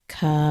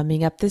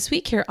Coming up this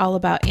week, hear all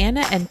about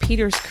Anna and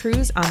Peter's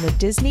cruise on the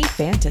Disney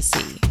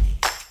Fantasy.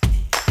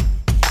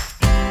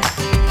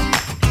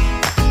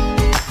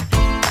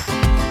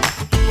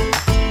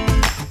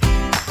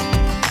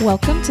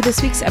 Welcome to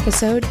this week's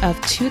episode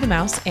of To the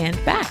Mouse and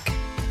Back.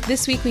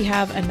 This week we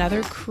have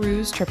another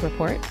cruise trip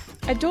report.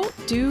 I don't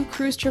do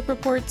cruise trip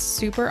reports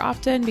super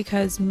often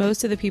because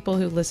most of the people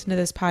who listen to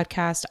this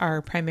podcast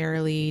are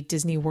primarily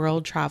Disney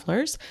World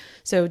travelers.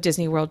 So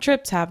Disney World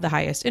trips have the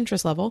highest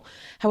interest level.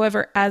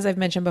 However, as I've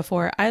mentioned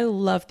before, I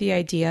love the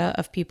idea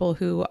of people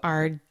who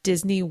are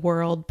Disney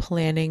World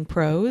planning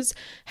pros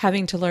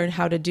having to learn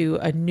how to do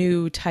a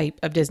new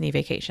type of Disney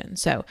vacation.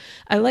 So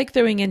I like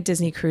throwing in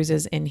Disney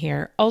cruises in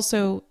here.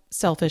 Also,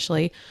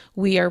 selfishly,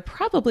 we are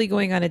probably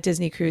going on a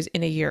Disney cruise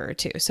in a year or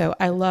two. So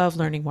I love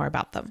learning more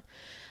about them.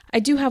 I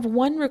do have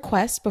one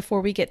request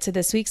before we get to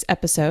this week's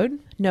episode.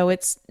 No,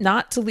 it's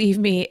not to leave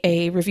me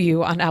a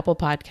review on Apple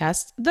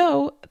Podcasts,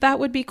 though that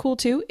would be cool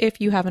too if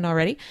you haven't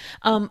already.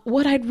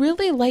 What I'd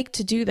really like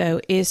to do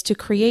though is to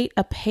create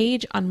a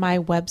page on my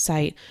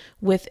website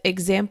with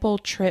example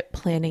trip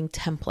planning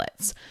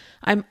templates.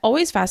 I'm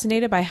always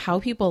fascinated by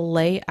how people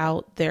lay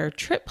out their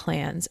trip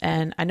plans.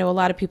 And I know a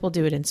lot of people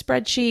do it in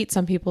spreadsheets.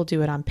 Some people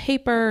do it on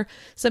paper.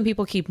 Some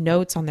people keep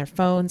notes on their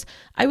phones.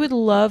 I would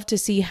love to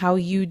see how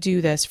you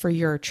do this for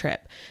your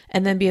trip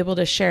and then be able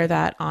to share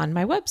that on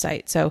my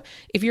website. So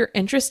if you're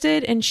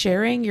interested in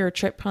sharing your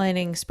trip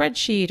planning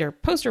spreadsheet or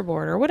poster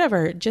board or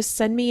whatever, just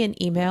send me an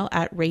email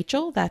at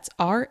Rachel, that's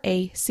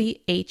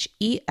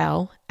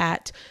RACHEL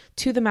at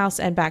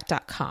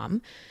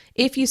tothemouseandback.com.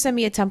 If you send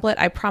me a template,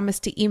 I promise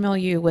to email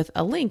you with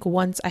a link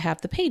once I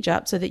have the page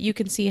up so that you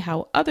can see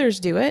how others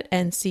do it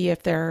and see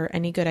if there are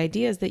any good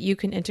ideas that you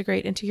can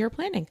integrate into your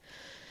planning.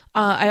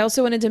 I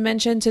also wanted to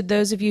mention to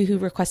those of you who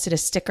requested a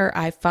sticker,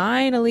 I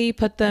finally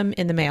put them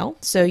in the mail,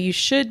 so you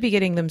should be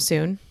getting them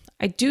soon.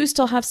 I do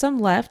still have some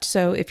left,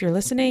 so if you're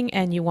listening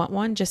and you want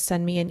one, just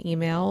send me an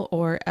email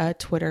or a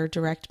Twitter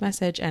direct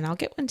message and I'll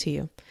get one to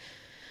you.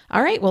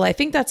 All right, well, I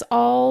think that's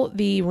all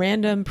the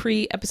random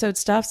pre-episode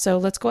stuff, so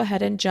let's go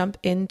ahead and jump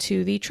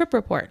into the trip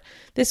report.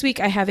 This week,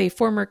 I have a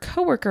former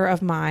coworker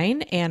of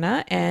mine,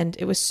 Anna, and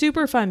it was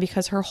super fun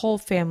because her whole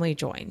family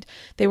joined.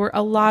 They were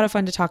a lot of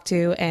fun to talk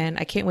to, and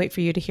I can't wait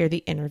for you to hear the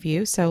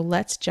interview, so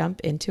let's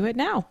jump into it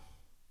now.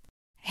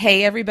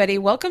 Hey, everybody,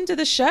 welcome to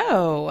the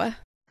show.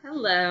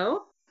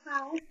 Hello.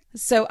 Hi.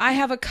 So I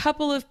have a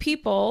couple of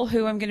people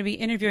who I'm going to be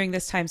interviewing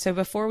this time. So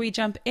before we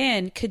jump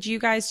in, could you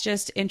guys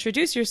just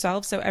introduce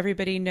yourselves so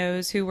everybody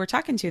knows who we're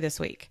talking to this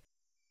week?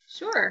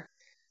 Sure.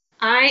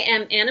 I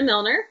am Anna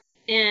Milner,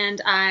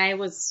 and I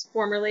was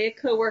formerly a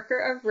coworker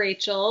of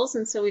Rachel's,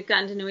 and so we've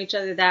gotten to know each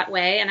other that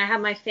way. And I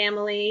have my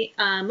family,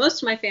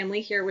 most of my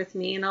family here with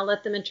me, and I'll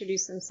let them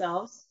introduce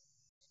themselves.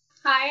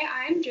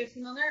 Hi, I'm Josie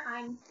Milner.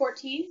 I'm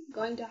 14,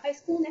 going to high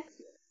school next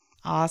year.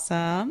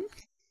 Awesome.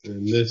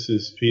 And this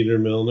is Peter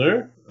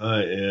Milner.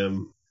 I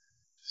am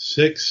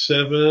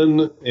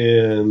 6'7",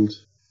 and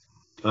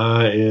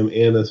I am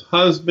Anna's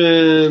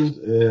husband,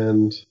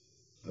 and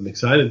I'm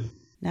excited.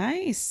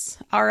 Nice.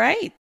 All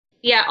right.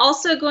 Yeah,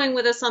 also going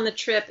with us on the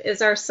trip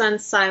is our son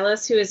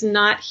Silas, who is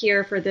not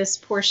here for this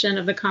portion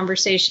of the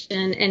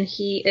conversation, and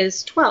he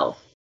is 12.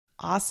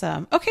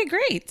 Awesome. Okay,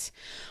 great.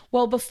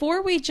 Well,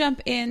 before we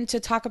jump in to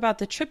talk about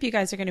the trip you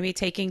guys are going to be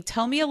taking,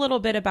 tell me a little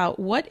bit about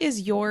what is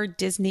your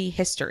Disney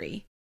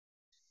history?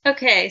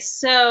 Okay,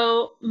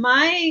 so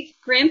my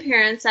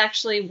grandparents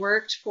actually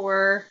worked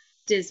for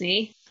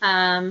Disney.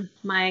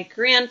 My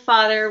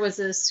grandfather was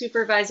a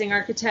supervising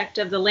architect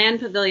of the Land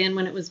Pavilion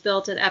when it was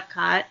built at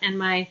Epcot, and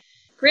my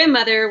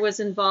grandmother was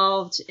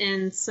involved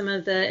in some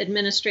of the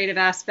administrative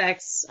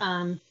aspects,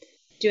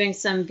 doing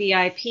some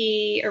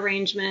VIP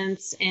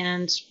arrangements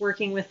and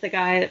working with the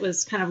guy that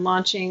was kind of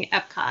launching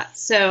Epcot.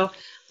 So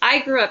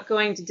I grew up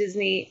going to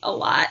Disney a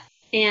lot,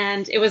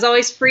 and it was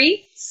always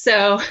free,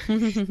 so...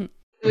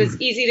 It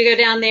was easy to go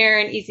down there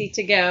and easy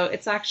to go.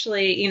 It's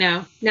actually,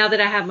 now that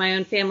I have my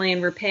own family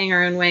and we're paying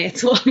our own way,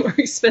 it's a lot more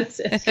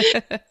expensive.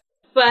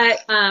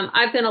 But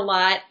I've been a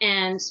lot,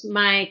 and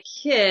my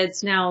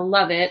kids now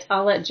love it.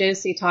 I'll let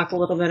Josie talk a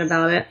little bit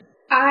about it.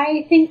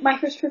 I think my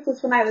first trip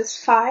was when I was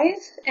 5,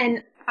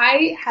 and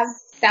I have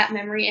that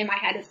memory in my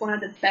head. It's one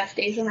of the best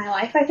days of my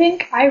life, I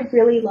think. I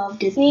really love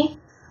Disney.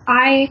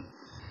 I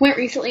went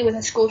recently with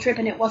a school trip,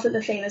 and it wasn't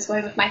the same as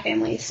going with my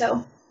family,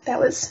 so that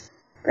was...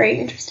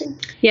 very interesting.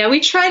 Yeah, we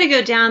try to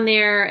go down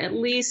there at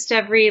least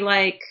every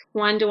 1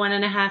 to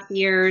 1.5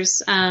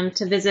 years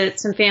to visit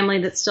some family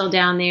that's still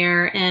down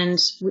there, and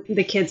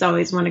the kids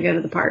always want to go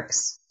to the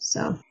parks.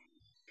 So,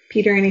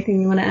 Peter,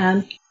 anything you want to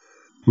add?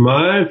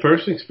 My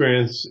first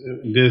experience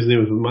at Disney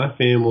was with my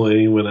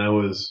family when I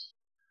was,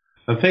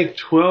 I think,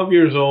 12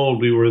 years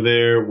old. We were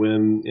there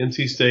when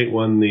NC State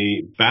won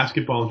the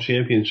basketball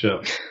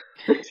championship,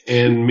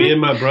 and me and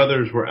my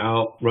brothers were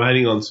out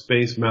riding on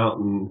Space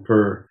Mountain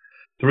for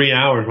 3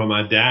 hours while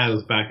my dad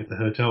was back at the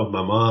hotel with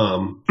my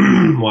mom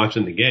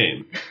watching the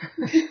game.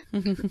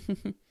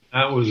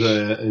 That was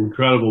an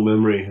incredible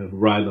memory of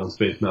riding on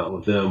Space Mountain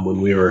with them when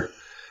we were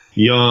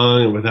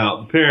young and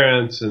without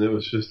parents, and it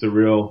was just a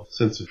real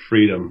sense of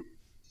freedom.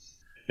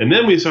 And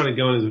then we started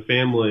going as a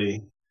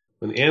family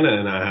when Anna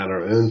and I had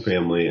our own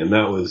family, and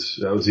that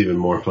was even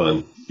more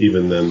fun,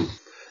 even than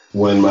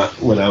when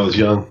I was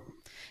young.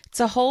 It's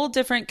a whole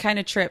different kind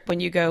of trip when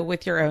you go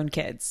with your own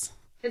kids.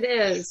 It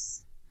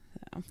is.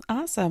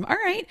 Awesome. All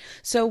right.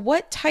 So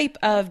what type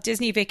of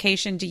Disney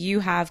vacation do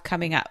you have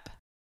coming up?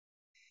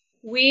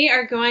 We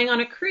are going on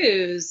a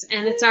cruise,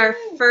 and it's our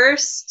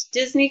first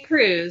Disney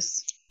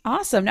cruise.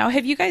 Awesome. Now,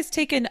 have you guys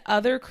taken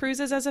other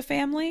cruises as a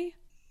family?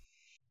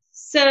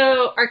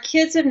 So our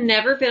kids have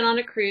never been on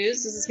a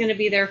cruise. This is going to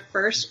be their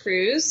first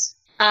cruise.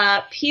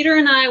 Peter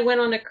and I went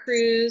on a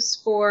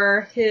cruise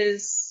for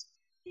his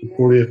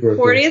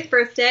 40th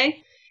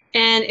birthday,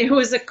 and it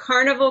was a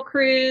Carnival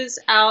cruise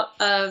out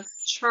of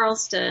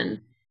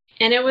Charleston,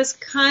 and it was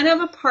kind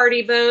of a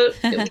party boat.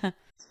 It was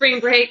spring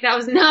break. That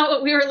was not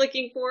what we were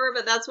looking for,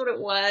 but that's what it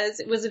was.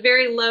 It was a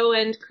very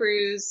low-end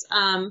cruise,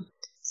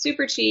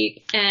 super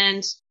cheap,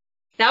 and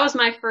that was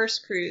my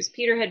first cruise.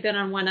 Peter had been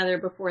on one other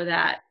before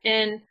that,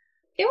 and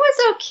it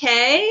was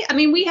okay. I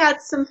mean, we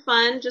had some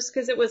fun just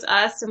because it was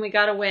us and we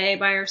got away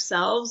by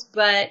ourselves,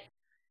 but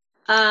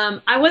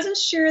I wasn't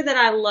sure that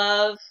I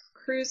love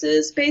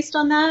cruises based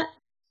on that.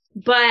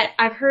 But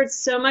I've heard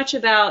so much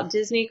about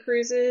Disney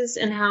cruises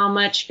and how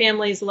much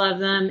families love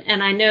them,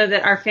 and I know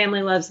that our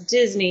family loves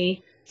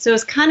Disney, so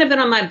it's kind of been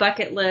on my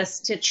bucket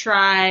list to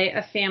try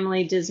a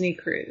family Disney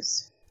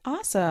cruise.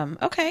 Awesome.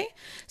 Okay.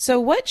 So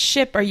what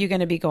ship are you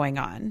going to be going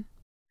on?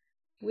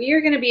 We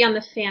are going to be on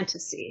the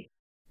Fantasy.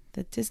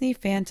 The Disney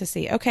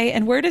Fantasy. Okay.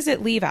 And where does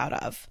it leave out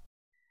of?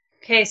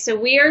 Okay, so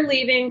we are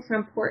leaving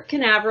from Port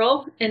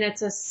Canaveral, and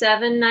it's a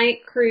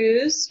 7-night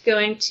cruise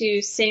going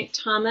to St.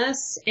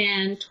 Thomas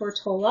and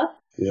Tortola.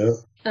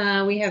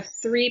 Yeah. We have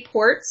 3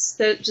 ports,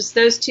 just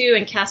those 2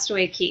 and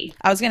Castaway Cay.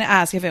 I was going to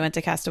ask if it went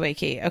to Castaway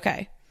Cay.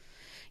 Okay.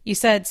 You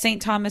said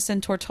St. Thomas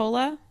and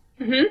Tortola?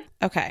 Mm-hmm.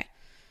 Okay.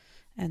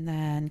 And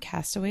then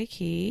Castaway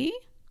Cay.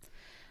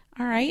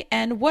 All right.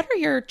 And what are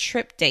your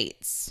trip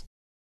dates?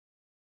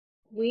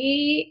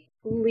 We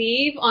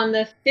leave on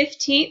the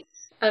 15th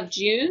of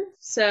June,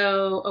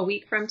 so a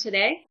week from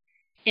today,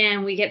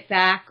 and we get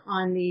back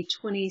on the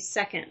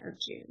 22nd of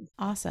June.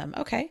 Awesome.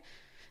 Okay.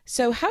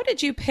 So how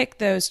did you pick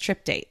those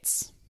trip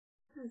dates?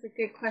 That's a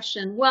good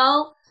question.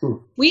 Well,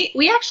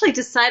 we actually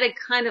decided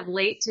kind of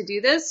late to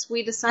do this.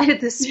 We decided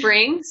this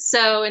spring.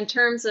 So in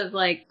terms of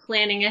like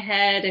planning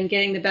ahead and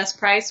getting the best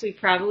price, we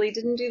probably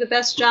didn't do the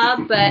best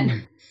job, but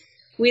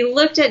we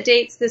looked at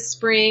dates this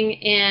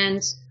spring,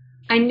 and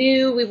I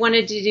knew we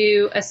wanted to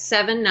do a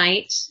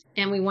 7-night,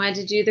 and we wanted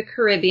to do the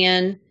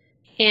Caribbean.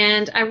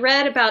 And I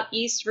read about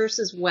East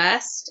versus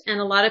West,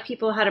 and a lot of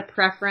people had a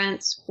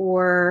preference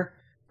for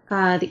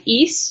the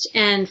East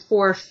and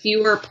for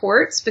fewer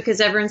ports,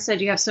 because everyone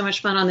said you have so much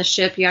fun on the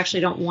ship, you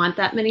actually don't want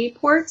that many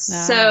ports.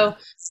 Ah. So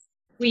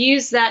we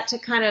used that to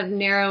kind of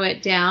narrow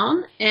it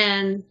down,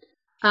 and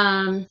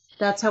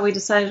that's how we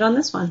decided on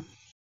this one.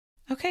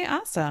 Okay,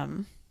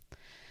 awesome.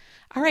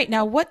 All right,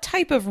 now what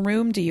type of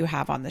room do you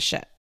have on the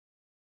ship?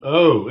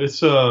 Oh,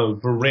 it's a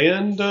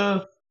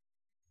veranda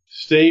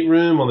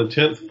stateroom on the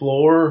 10th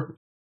floor.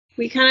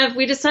 We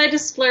decided to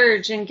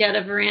splurge and get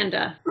a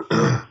veranda.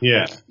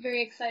 Yeah.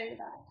 Very excited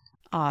about it.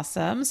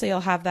 Awesome. So you'll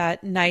have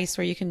that nice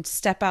where you can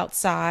step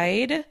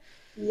outside.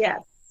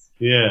 Yes.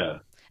 Yeah.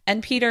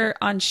 And Peter,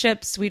 on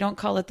ships, we don't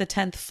call it the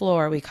 10th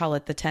floor. We call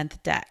it the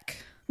 10th deck.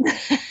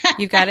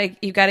 You've got to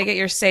get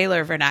your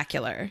sailor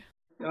vernacular.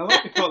 I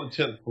like to call it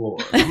the 10th floor.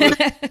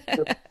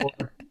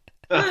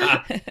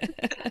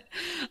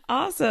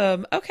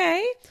 Awesome.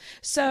 Okay.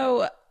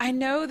 So I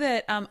know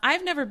that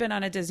I've never been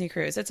on a Disney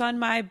cruise. It's on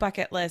my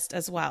bucket list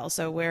as well.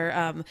 So we're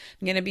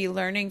going to be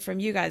learning from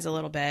you guys a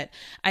little bit.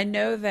 I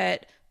know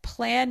that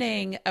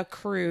planning a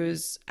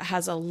cruise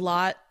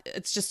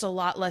it's just a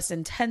lot less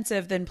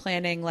intensive than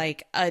planning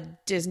like a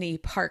Disney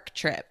park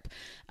trip.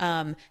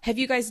 Have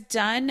you guys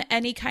done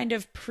any kind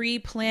of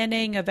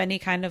pre-planning of any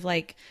kind of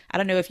like, I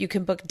don't know if you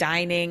can book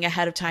dining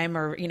ahead of time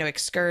or,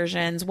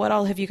 excursions? What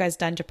all have you guys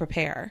done to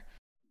prepare?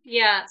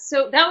 Yeah,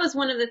 so that was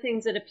one of the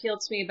things that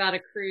appealed to me about a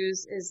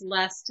cruise, is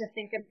less to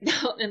think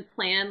about and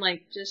plan,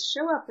 like just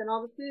show up and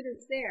all the food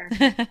is there.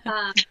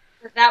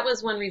 But that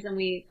was one reason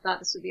we thought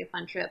this would be a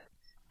fun trip.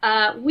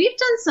 We've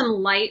done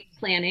some light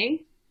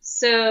planning.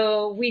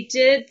 So we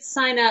did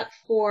sign up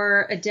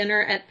for a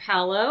dinner at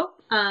Palo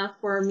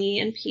for me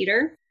and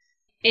Peter.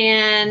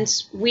 And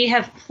we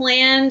have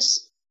planned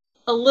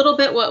a little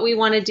bit what we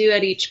want to do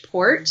at each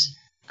port.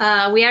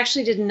 We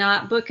actually did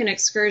not book an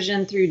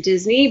excursion through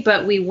Disney,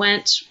 but we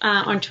went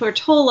on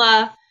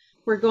Tortola.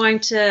 We're going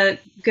to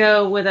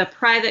go with a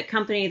private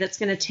company that's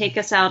going to take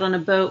us out on a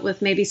boat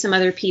with maybe some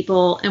other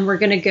people. And we're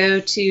going to go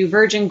to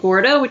Virgin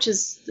Gorda, which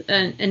is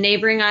a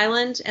neighboring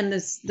island. And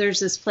there's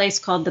this place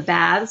called the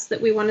Baths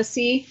that we want to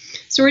see.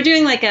 So we're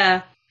doing like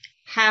a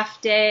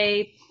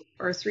half-day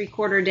or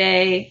 3/4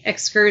 day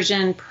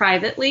excursion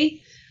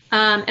privately.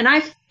 And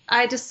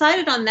I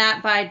decided on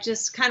that by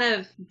just kind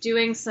of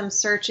doing some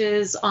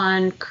searches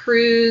on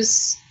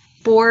cruise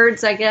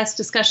boards, I guess,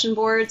 discussion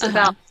boards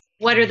about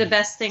what are the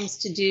best things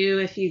to do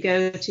if you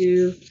go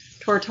to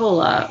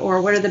Tortola,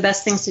 or what are the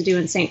best things to do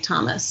in St.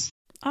 Thomas.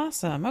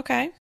 Awesome.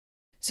 Okay.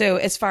 So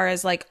as far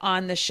as like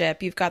on the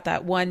ship, you've got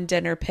that one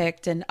dinner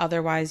picked, and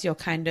otherwise you'll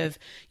kind of,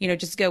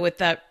 just go with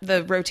the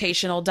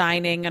rotational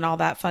dining and all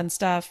that fun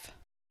stuff.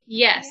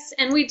 Yes.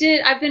 And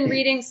I've been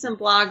reading some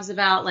blogs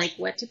about like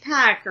what to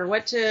pack or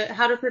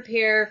how to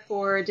prepare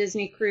for a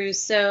Disney cruise.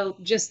 So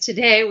just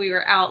today we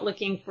were out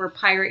looking for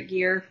pirate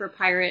gear for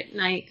pirate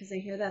night, because I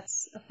hear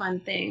that's a fun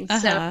thing.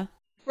 So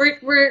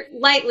we're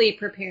lightly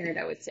prepared,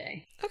 I would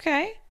say.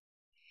 Okay.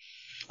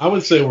 I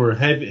would say we're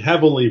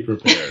heavily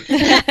prepared.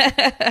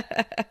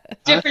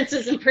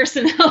 Differences in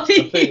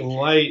personality. I think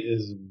light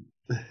is,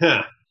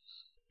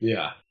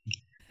 yeah.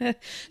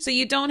 So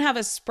you don't have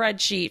a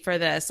spreadsheet for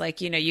this,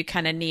 like, you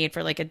kind of need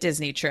for like a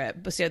Disney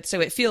trip. So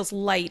it feels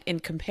light in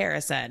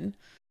comparison.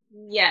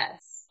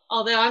 Yes.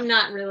 Although I'm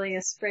not really a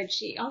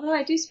spreadsheet. Although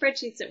I do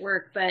spreadsheets at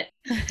work, but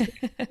we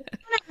kind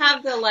of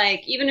have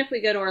even if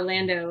we go to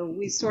Orlando,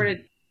 we sort of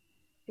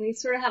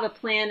have a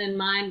plan in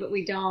mind, but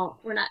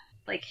we're not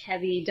like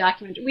heavy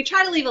documentary. We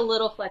try to leave a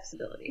little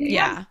flexibility.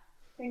 Yeah.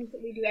 Things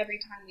that we do every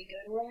time we go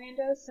to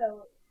Orlando.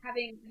 So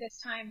having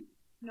this time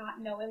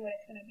not knowing what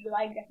it's going to be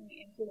like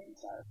definitely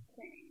influenced our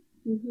planning.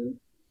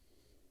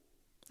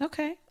 Mm-hmm.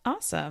 Okay,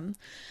 awesome.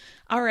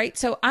 All right,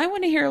 so I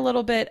want to hear a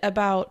little bit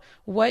about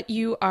what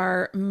you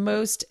are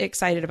most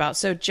excited about.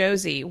 So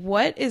Josie,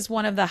 what is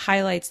one of the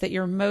highlights that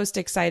you're most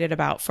excited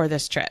about for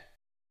this trip?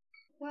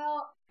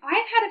 Well, I've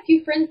had a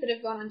few friends that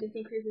have gone on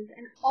Disney cruises,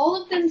 and all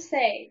of them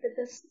say that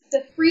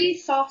the free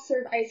soft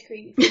serve ice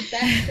cream is the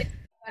best thing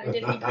about a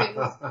Disney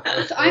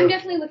cruise. So I'm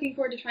definitely looking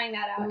forward to trying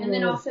that out. And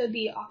then also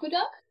the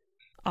Aqueduct.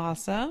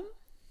 Awesome.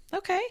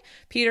 Okay.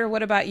 Peter,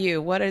 what about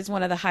you? What is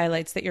one of the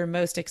highlights that you're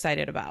most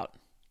excited about?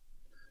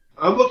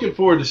 I'm looking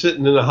forward to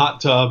sitting in a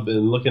hot tub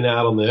and looking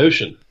out on the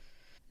ocean.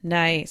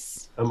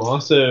 Nice. I'm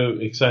also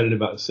excited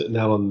about sitting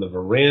out on the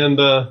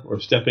veranda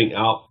or stepping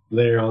out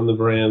there on the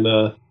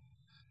veranda.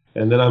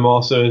 And then I'm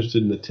also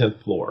interested in the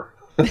 10th floor.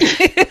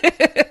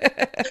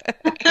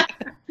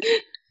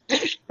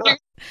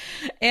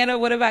 Anna,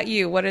 what about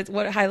you?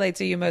 What highlights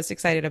are you most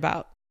excited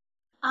about?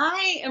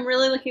 I am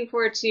really looking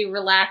forward to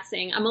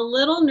relaxing. I'm a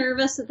little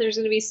nervous that there's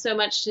going to be so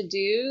much to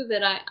do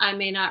that I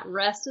may not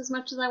rest as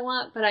much as I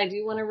want, but I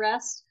do want to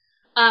rest.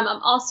 I'm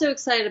also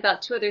excited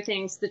about two other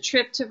things: the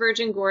trip to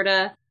Virgin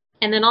Gorda,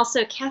 and then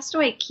also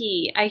Castaway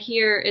Cay, I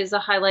hear, is a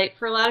highlight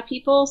for a lot of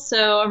people.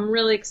 So I'm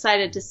really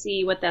excited to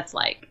see what that's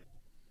like.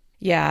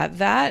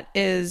 Yeah,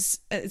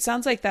 it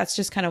sounds like that's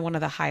just kind of one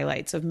of the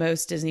highlights of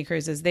most Disney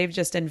cruises. They've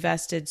just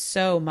invested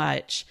so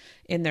much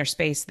in their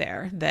space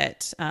there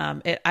that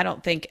I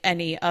don't think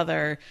any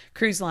other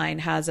cruise line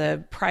has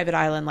a private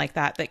island like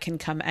that can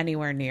come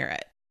anywhere near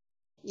it.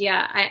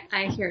 Yeah,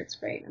 I hear it's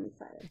great. I'm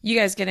excited. You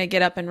guys going to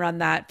get up and run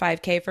that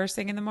 5K first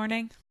thing in the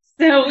morning?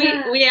 So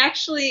we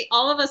actually,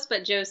 all of us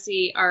but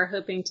Josie, are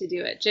hoping to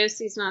do it.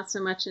 Josie's not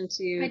so much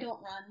into I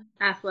don't run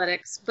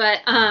athletics,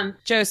 but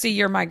Josie,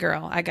 you're my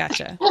girl. I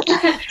gotcha.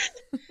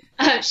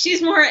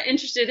 She's more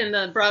interested in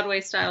the Broadway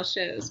style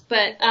shows.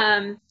 But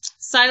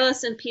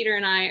Silas and Peter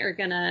and I are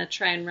gonna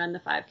try and run the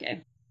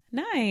 5K.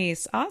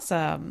 Nice,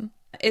 awesome.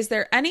 Is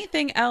there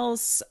anything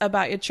else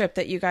about your trip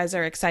that you guys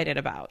are excited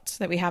about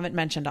that we haven't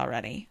mentioned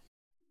already?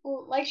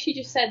 Well, like she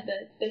just said,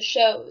 the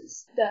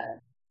shows, the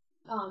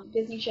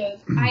Disney shows.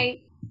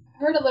 I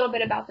heard a little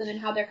bit about them and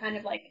how they're kind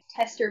of like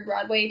tester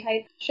Broadway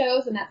type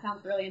shows, and that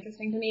sounds really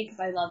interesting to me because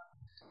I love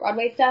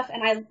Broadway stuff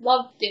and I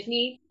love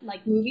Disney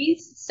like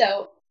movies.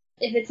 So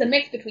if it's a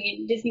mix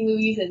between Disney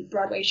movies and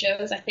Broadway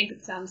shows, I think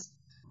it sounds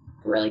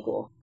really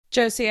cool.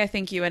 Josie, I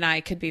think you and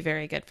I could be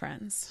very good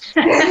friends.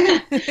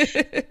 And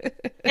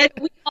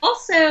we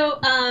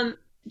also,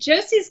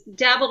 Josie's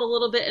dabbled a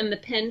little bit in the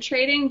pin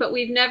trading, but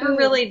we've never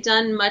really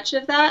done much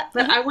of that.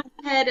 But I went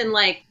ahead and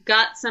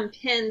got some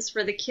pins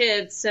for the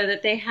kids so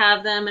that they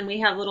have them, and we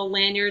have little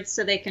lanyards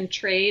so they can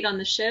trade on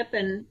the ship.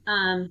 And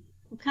I'm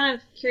kind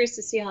of curious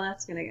to see how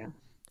that's going to go.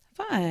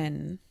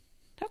 Fun.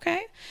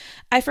 Okay.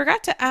 I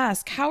forgot to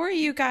ask, how are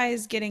you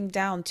guys getting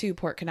down to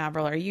Port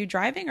Canaveral? Are you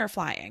driving or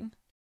flying?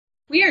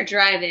 We are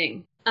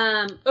driving.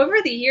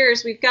 Over the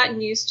years, we've gotten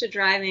used to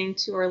driving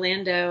to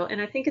Orlando, and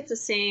I think it's the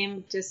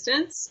same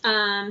distance.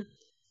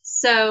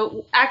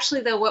 So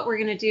actually, though, what we're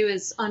going to do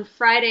is on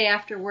Friday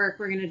after work,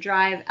 we're going to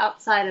drive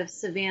outside of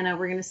Savannah.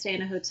 We're going to stay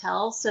in a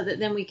hotel so that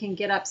then we can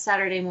get up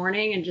Saturday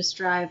morning and just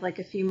drive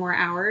a few more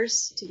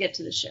hours to get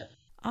to the ship.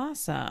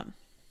 Awesome.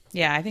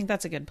 Yeah, I think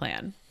that's a good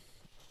plan.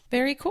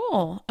 Very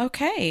cool.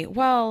 Okay.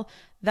 Well,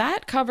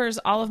 that covers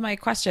all of my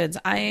questions.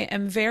 I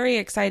am very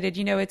excited.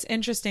 It's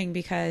interesting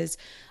because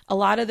a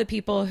lot of the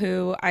people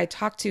who I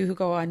talk to who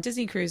go on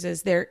Disney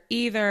cruises,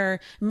 they're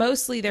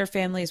mostly their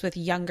families with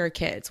younger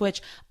kids,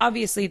 which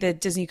obviously the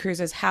Disney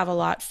cruises have a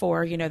lot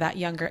for, that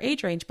younger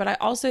age range. But I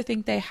also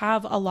think they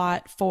have a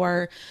lot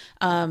for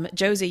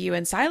Josie, you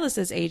and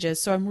Silas's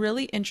ages. So I'm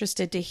really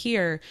interested to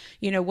hear,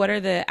 what are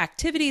the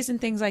activities and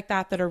things like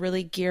that are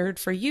really geared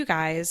for you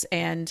guys,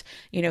 and,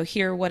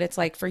 hear what it's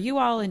like for you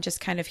all, and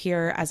just kind of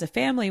hear as a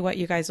family family what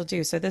you guys will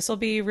do. So this will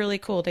be really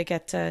cool to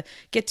get to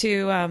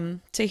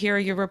hear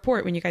your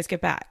report when you guys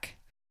get back.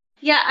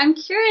 Yeah, I'm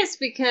curious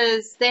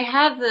because they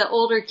have the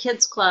older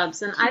kids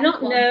clubs, and I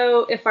don't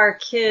know if our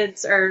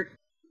kids are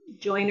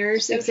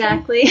joiners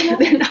exactly.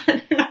 They're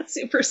not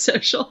super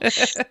social.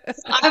 So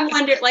I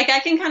wonder, like, I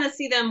can kind of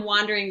see them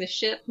wandering the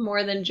ship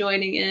more than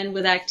joining in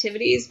with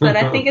activities, but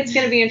I think it's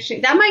going to be interesting.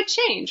 That might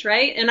change,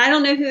 right? And I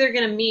don't know who they're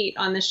going to meet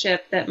on the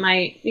ship that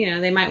might,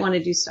 they might want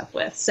to do stuff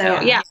with.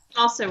 So yeah,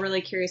 I'm also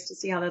really curious to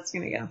see how that's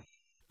going to go.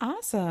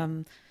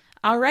 Awesome.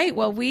 All right.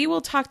 Well, we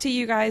will talk to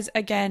you guys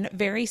again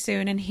very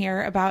soon and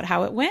hear about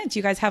how it went.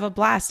 You guys have a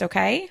blast,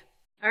 okay?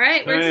 All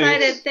right. We're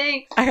excited.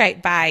 Thanks. All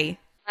right. Bye.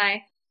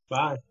 Bye.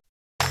 Bye.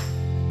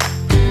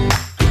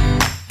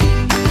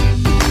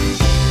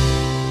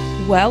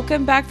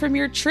 Welcome back from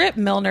your trip,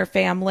 Milner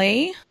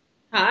family.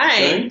 Hi.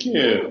 Thank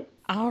you.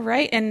 All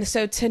right. And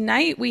so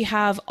tonight we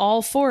have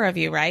all 4 of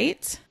you,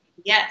 right?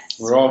 Yes.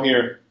 We're all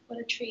here. What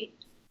a treat.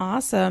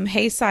 Awesome.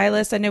 Hey,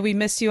 Silas, I know we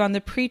missed you on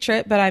the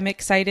pre-trip, but I'm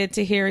excited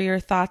to hear your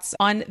thoughts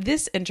on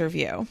this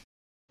interview.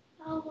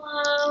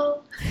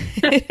 Hello.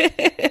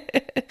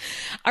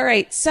 All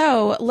right,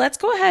 so let's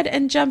go ahead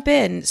and jump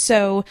in.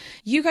 So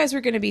you guys are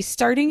going to be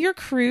starting your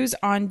cruise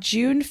on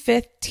June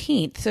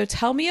 15th. So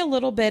tell me a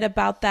little bit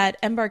about that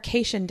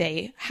embarkation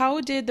day. How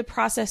did the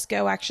process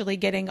go actually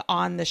getting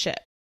on the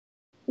ship?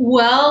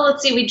 Well,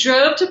 let's see. We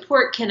drove to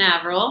Port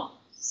Canaveral.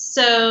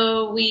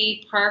 So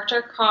we parked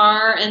our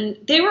car, and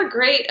they were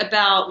great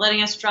about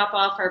letting us drop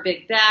off our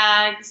big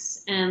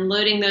bags and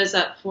loading those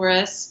up for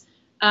us.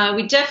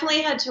 We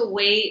definitely had to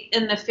wait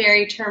in the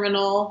ferry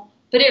terminal,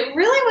 but it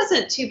really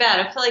wasn't too bad.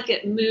 I feel like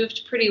it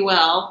moved pretty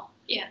well.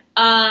 Yeah.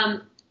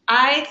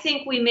 I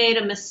think we made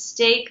a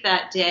mistake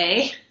that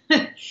day.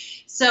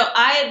 So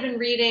I had been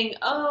reading,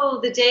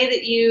 the day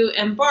that you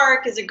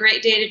embark is a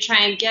great day to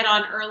try and get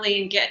on early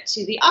and get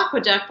to the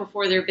aqueduct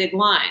before their big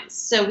lines.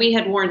 So we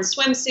had worn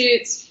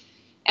swimsuits,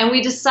 and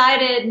we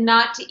decided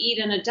not to eat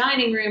in a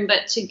dining room,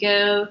 but to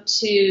go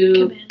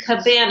to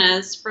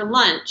Cabanas for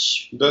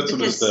lunch. That's a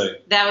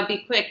mistake. That would be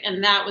quick,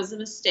 and that was a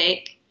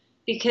mistake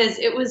because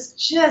it was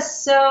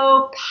just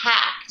so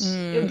packed.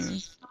 It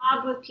was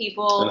filled with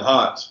people. And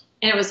hot.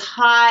 And it was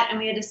hot, and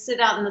we had to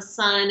sit out in the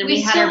sun, and we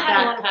had our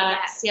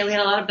backpacks. Yeah, we had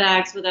a lot of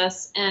bags with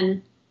us.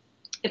 And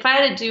if I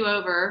had a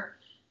do-over,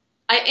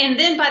 and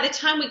then by the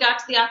time we got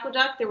to the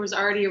aqueduct, there was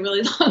already a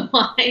really long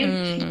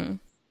line.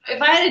 If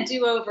I had a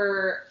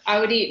do-over, I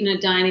would eat in a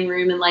dining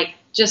room and,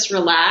 just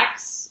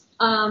relax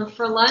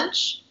for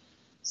lunch.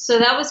 So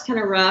that was kind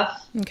of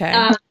rough.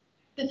 Okay.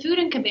 The food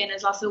in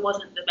Cabanas also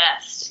wasn't the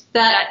best.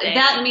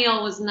 That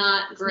meal was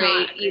not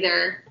great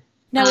either.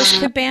 Now, is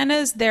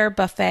Cabanas their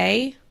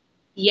buffet?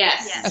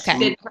 Yes. Okay.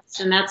 Good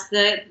question. That's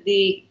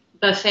the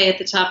buffet at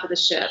the top of the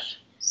ship.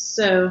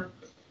 So,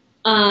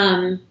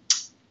 I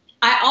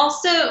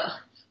also,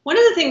 one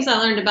of the things I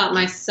learned about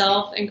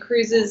myself and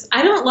cruises,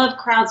 I don't love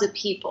crowds of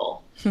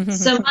people.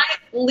 So my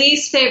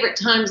least favorite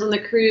times on the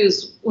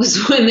cruise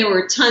was when there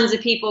were tons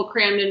of people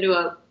crammed into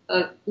a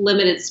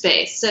limited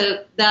space.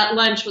 So that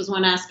lunch was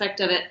one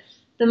aspect of it.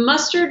 The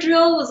muster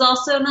drill was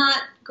also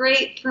not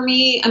great for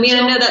me. I mean,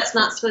 I know that's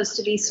not supposed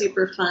to be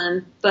super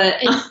fun,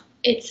 but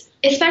it's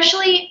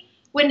especially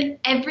when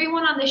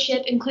everyone on the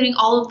ship, including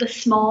all of the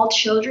small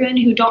children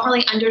who don't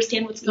really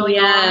understand what's going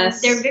on,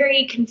 they're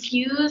very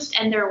confused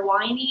and they're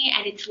whiny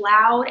and it's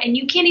loud and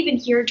you can't even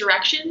hear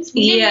directions.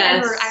 We didn't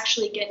ever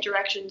actually get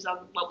directions on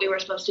what we were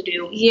supposed to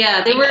do.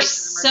 Yeah, there were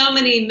so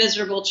many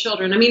miserable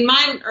children. I mean,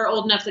 mine are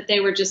old enough that they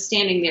were just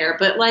standing there,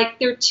 but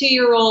they're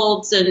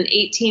 2-year-olds and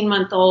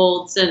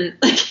 18-month-olds and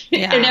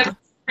and everyone's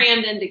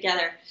crammed in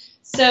together.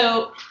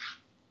 So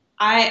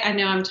I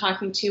know I'm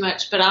talking too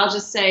much, but I'll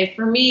just say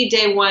for me,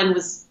 day one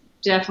was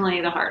definitely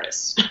the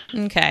hardest.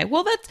 Okay.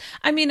 Well,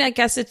 I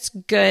guess it's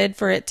good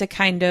for it to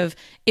kind of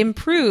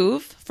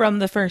improve from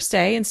the first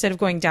day instead of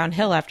going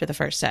downhill after the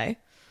first day.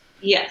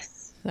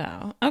 Yes.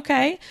 So,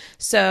 okay.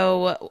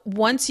 So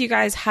once you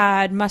guys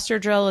had muster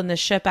drill and the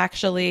ship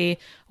actually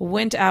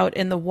went out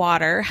in the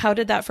water, how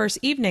did that first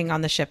evening on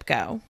the ship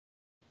go?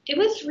 It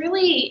was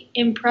really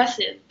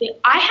impressive.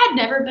 I had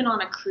never been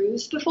on a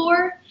cruise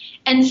before,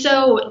 and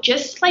so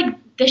just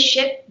the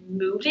ship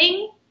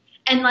moving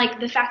and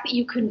the fact that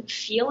you couldn't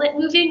feel it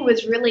moving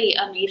was really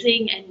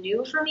amazing and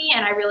new for me,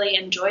 and I really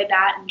enjoyed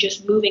that, and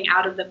just moving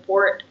out of the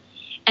port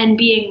and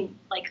being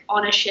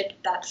on a ship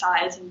that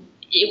size, and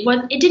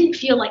it didn't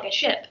feel like a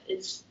ship.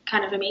 It's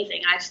kind of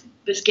amazing. I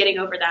was getting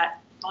over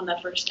that on the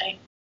first day.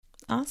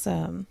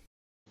 Awesome.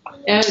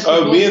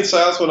 Me and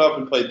Silas went up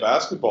and played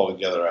basketball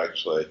together,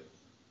 actually.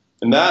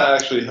 And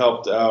that actually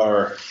helped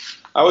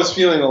I was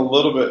feeling a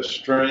little bit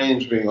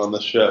strange being on the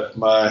ship.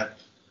 My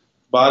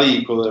body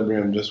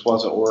equilibrium just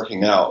wasn't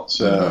working out.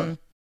 So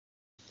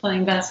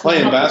playing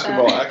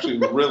basketball actually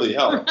really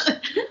helped.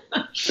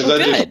 Because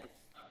I just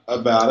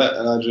about it,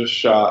 and I just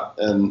shot,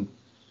 and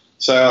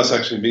Silas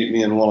actually beat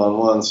me in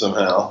one-on-one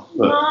somehow.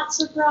 But, not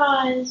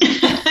surprised.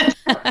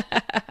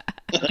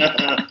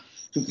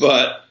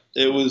 but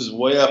it was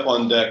way up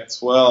on deck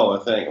 12,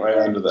 I think, right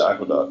under the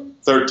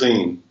aqueduct.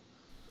 13.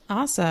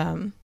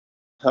 Awesome.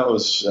 That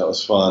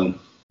was fun.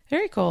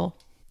 Very cool.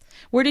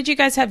 Where did you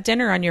guys have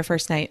dinner on your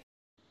first night?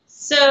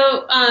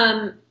 So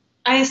I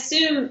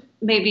assume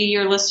maybe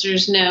your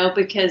listeners know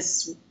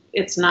because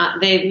it's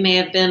not, they may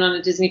have been on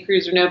a Disney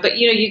cruise or no, but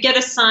you get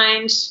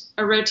assigned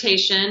a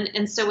rotation.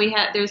 And so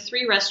there are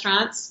 3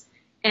 restaurants,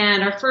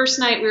 and our first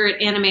night we were at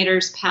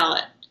Animator's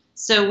Palette.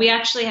 So we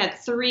actually had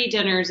 3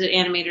 dinners at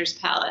Animator's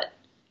Palette.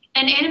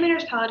 And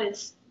Animator's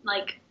Palette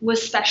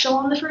was special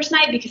on the first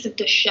night because of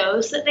the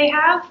shows that they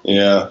have.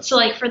 Yeah. So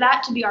for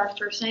that to be our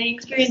first night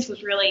experience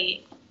was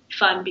really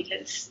fun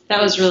because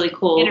that was really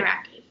cool.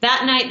 Interactive.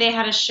 That night they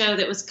had a show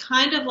that was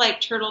kind of like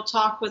Turtle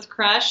Talk with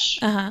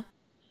Crush. Uh-huh.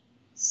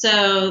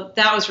 So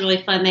that was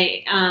really fun.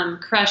 They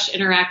Crush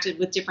interacted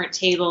with different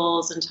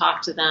tables and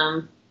talked to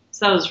them.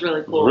 So that was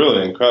really cool.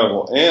 Really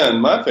incredible.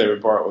 And my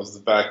favorite part was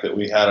the fact that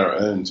we had our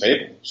own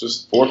table. It was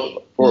just four of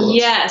us.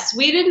 Yes,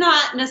 we did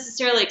not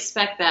necessarily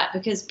expect that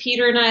because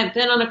Peter and I have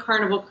been on a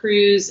Carnival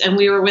cruise and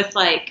we were with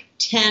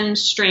 10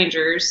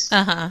 strangers.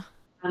 Uh-huh.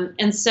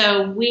 And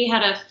so we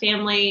had a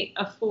family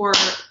of 4,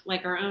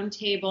 our own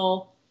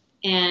table,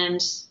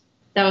 and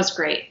that was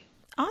great.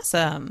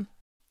 Awesome.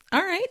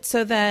 All right.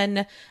 So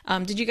then,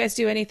 did you guys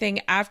do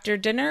anything after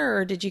dinner,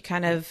 or did you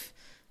kind of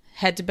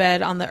head to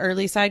bed on the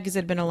early side because it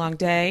had been a long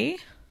day?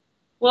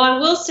 Well, I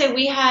will say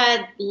we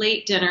had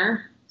late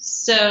dinner,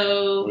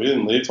 so we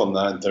didn't leave till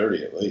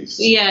 9:30 at least.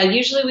 Yeah,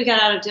 usually we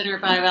got out of dinner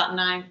by about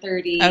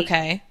 9:30.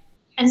 Okay.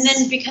 And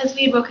then because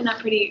we had woken up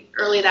pretty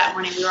early that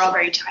morning, we were all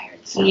very tired.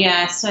 So.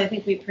 Yeah, so I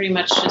think we pretty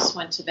much just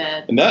went to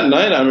bed. And that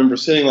night I remember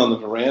sitting on the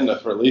veranda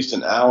for at least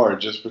an hour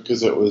just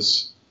because it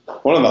was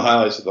one of the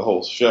highlights of the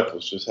whole trip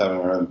was just having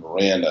our own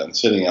veranda and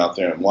sitting out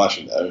there and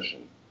watching the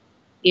ocean.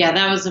 Yeah,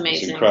 that was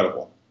amazing. It's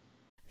incredible.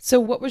 So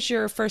what was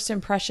your first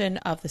impression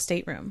of the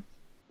stateroom?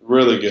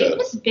 Really good. It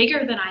was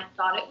bigger than I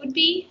thought it would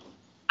be.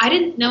 I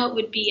didn't know it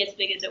would be as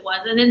big as it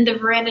was. And then the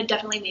veranda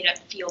definitely made it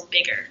feel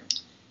bigger.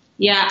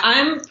 Yeah,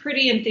 I'm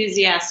pretty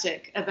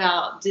enthusiastic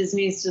about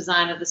Disney's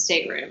design of the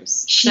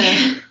staterooms. So,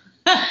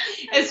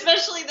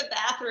 especially the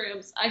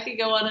bathrooms. I could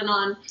go on and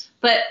on.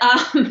 But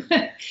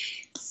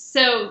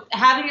so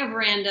having a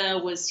veranda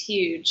was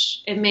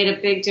huge. It made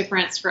a big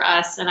difference for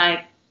us, and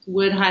I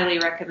would highly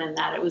recommend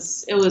that. It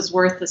was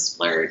worth the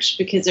splurge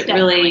because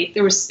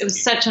it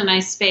was such a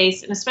nice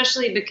space, and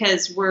especially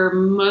because we're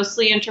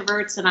mostly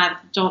introverts and I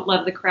don't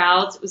love the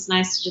crowds. It was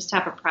nice to just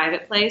have a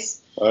private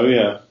place. Oh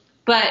yeah.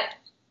 But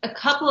a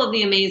couple of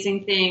the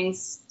amazing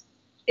things,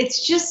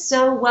 it's just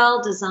so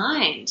well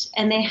designed,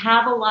 and they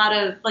have a lot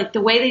of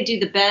the way they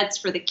do the beds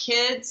for the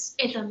kids.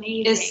 It's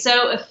amazing. Is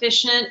so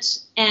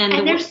efficient,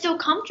 and they're so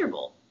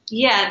comfortable.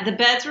 Yeah, the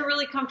beds were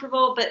really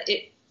comfortable, but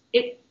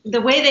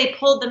the way they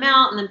pulled them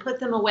out and then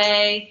put them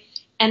away,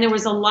 and there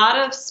was a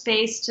lot of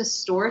space to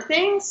store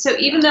things. So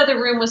even though the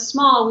room was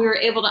small, we were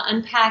able to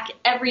unpack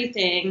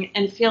everything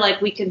and feel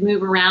like we could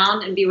move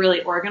around and be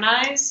really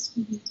organized.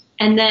 Mm-hmm.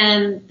 And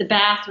then the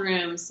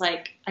bathrooms,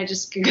 I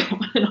just could go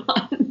on and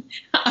on.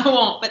 I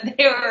won't, but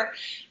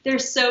they're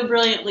so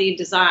brilliantly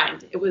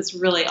designed. It was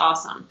really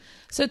awesome.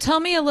 So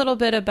tell me a little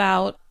bit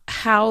about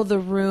how the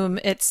room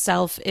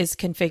itself is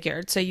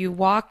configured. So you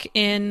walk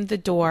in the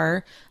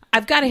door.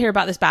 I've got to hear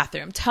about this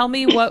bathroom. Tell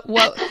me what we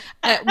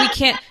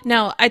can't.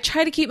 Now, I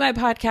try to keep my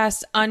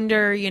podcast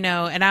under, an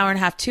hour and a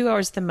half, 2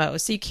 hours the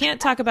most. So you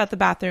can't talk about the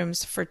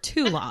bathrooms for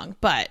too long,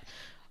 but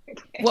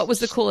what was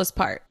the coolest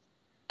part?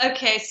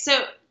 Okay.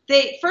 So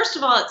first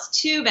of all, it's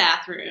 2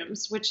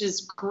 bathrooms, which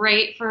is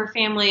great for a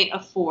family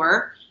of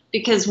 4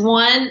 because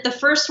the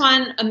first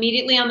one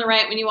immediately on the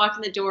right when you walk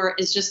in the door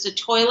is just a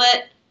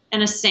toilet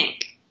and a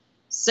sink.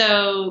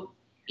 So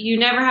you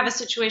never have a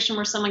situation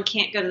where someone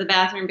can't go to the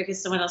bathroom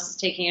because someone else is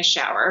taking a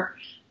shower.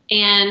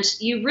 And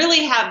you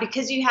really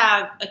because you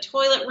have a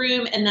toilet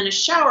room and then a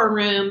shower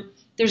room,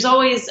 there's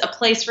always a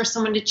place for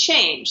someone to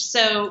change.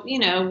 So,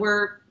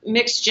 we're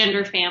mixed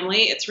gender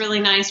family. It's really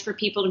nice for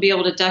people to be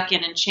able to duck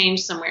in and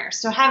change somewhere.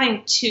 So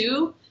having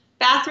 2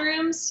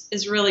 bathrooms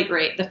is really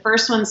great. The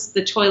first one's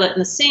the toilet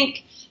and the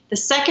sink. The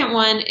second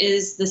one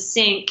is the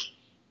sink.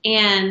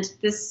 And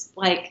this,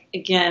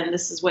 again,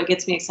 this is what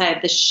gets me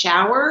excited. The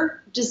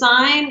shower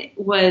design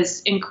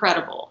was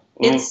incredible.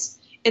 Mm.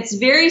 It's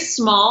very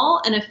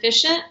small and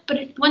efficient. But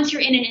once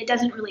you're in it, it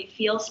doesn't really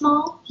feel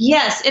small.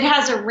 Yes, it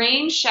has a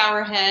range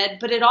shower head,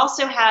 but it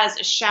also has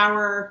a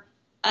shower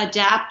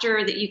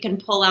adapter that you can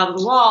pull out of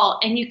the wall,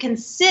 and you can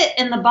sit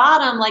in the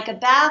bottom like a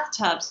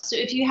bathtub. So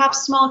if you have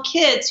small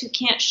kids who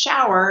can't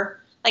shower,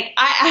 I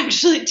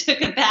actually took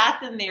a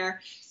bath in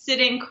there,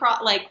 sitting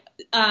crisscross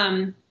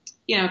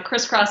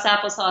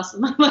applesauce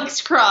with my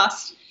legs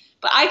crossed.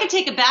 But I could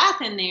take a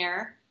bath in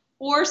there,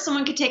 or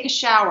someone could take a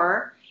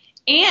shower.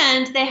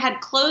 And they had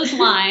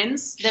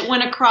clotheslines that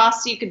went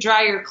across so you could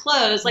dry your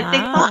clothes. They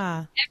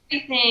thought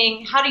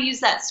everything, how to use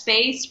that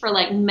space for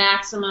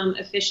maximum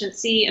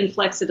efficiency and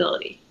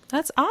flexibility.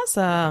 That's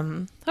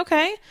awesome.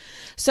 Okay.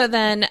 So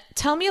then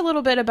tell me a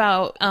little bit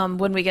about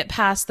when we get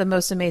past the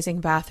most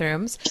amazing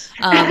bathrooms.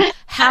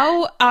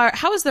 How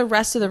is the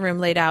rest of the room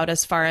laid out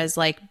as far as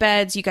like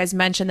beds? You guys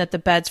mentioned that the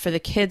beds for the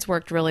kids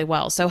worked really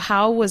well. So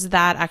how was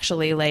that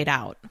actually laid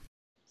out?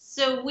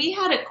 So we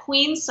had a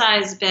queen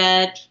size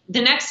bed.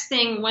 The next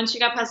thing, once you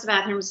got past the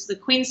bathroom, was the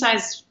queen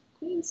size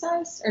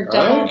or double?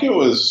 I think it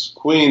was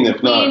queen, if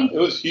Queen. not, it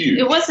was huge.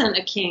 It wasn't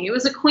a king. It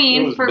was a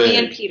queen was for big. me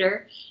and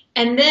Peter.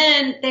 And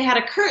then they had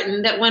a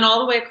curtain that went all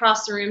the way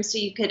across the room, so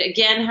you could,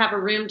 again, have a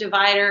room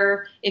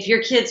divider. If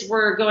your kids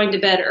were going to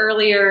bed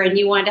earlier and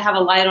you wanted to have a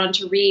light on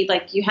to read,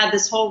 like you had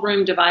this whole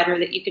room divider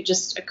that you could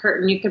just, a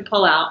curtain you could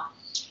pull out.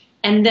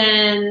 And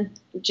then,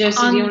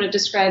 Josie, do you want to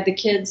describe the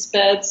kids'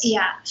 beds?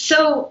 Yeah.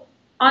 So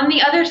on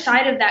the other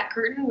side of that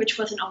curtain, which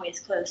wasn't always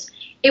closed,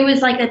 it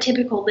was like a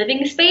typical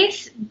living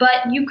space,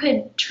 but you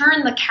could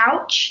turn the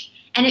couch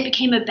and it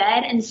became a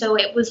bed, and so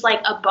it was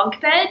like a bunk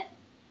bed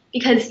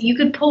because you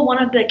could pull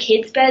one of the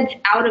kids' beds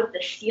out of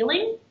the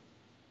ceiling,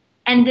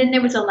 and then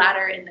there was a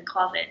ladder in the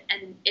closet,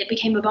 and it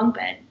became a bunk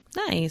bed.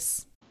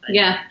 Nice. But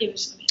Yeah. it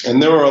was amazing.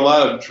 And there were a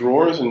lot of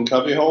drawers and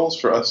cubby holes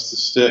for us to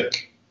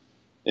stick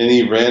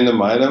any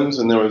random items.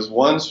 And there was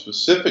one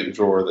specific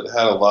drawer that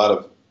had a lot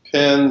of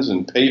pens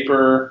and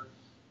paper,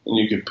 and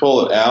you could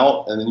pull it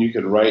out, and then you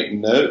could write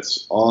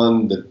notes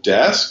on the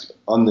desk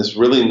on this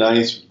really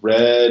nice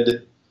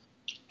red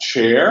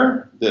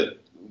chair that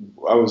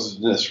I was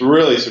just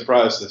really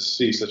surprised to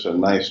see such a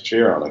nice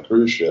chair on a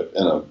cruise ship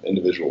in an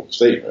individual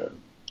stateroom.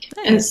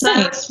 And Nice.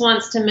 Silas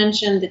wants to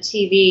mention the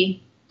TV.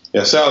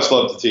 Yeah, Silas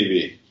loved the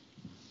TV.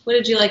 What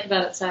did you like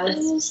about it, Silas?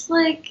 It was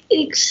like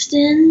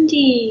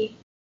extendy.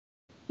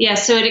 Yeah,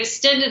 so it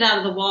extended out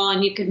of the wall,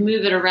 and you could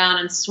move it around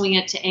and swing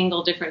it to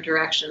angle different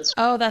directions.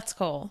 Oh, that's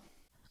cool.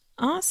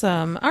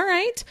 Awesome. All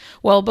right.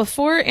 Well,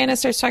 before Anna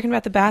starts talking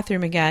about the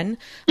bathroom again,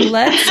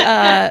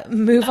 let's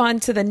move on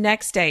to the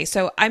next day.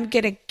 So I'm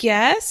going to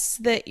guess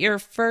that your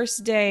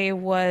first day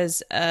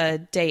was a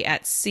day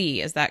at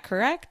sea. Is that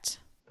correct?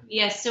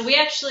 Yes, so we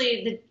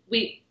actually,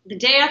 the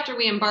day after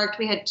we embarked,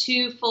 we had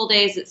 2 full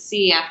days at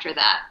sea after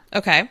that.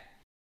 Okay.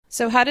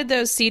 So how did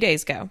those sea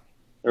days go?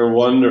 They're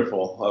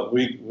wonderful.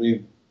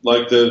 We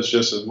like those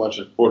just as much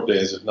as port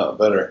days, if not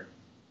better.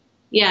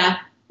 Yeah,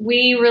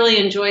 we really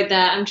enjoyed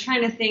that. I'm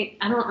trying to think.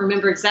 I don't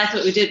remember exactly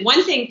what we did.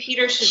 One thing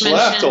Peter should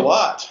Slept mention. a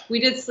lot. We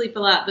did sleep a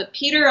lot, but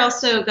Peter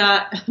also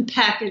got a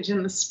package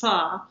in the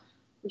spa.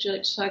 Would you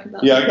like to talk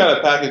about Yeah, that? I got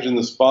a package in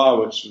the spa,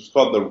 which was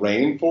called the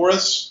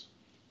Rainforest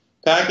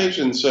package,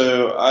 and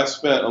so I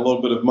spent a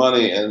little bit of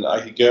money, and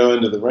I could go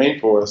into the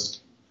rainforest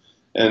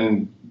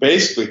and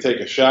basically take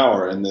a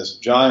shower in this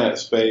giant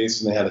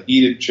space, and they had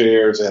heated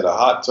chairs, they had a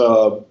hot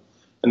tub,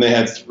 and they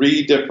had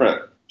 3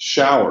 different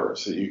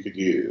showers that you could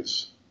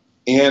use,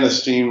 and a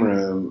steam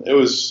room. It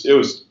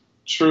was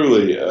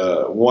truly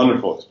a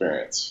wonderful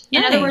experience.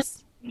 In other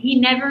words, he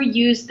never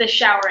used the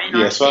shower in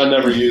our Yeah, so I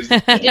never used He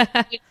didn't use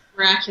the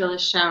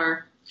miraculous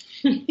shower.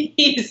 He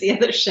used the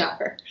other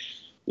shower.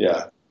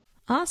 Yeah.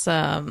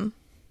 Awesome.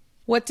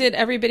 What did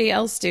everybody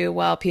else do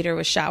while Peter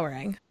was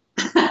showering?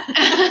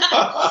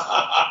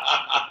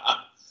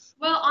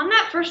 Well, on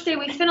that first day,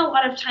 we spent a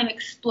lot of time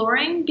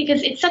exploring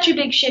because it's such a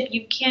big ship.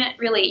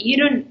 You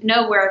don't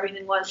know where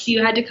everything was. So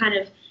you had to kind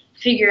of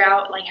figure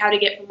out like how to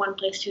get from one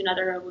place to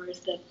another or where's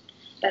the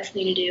best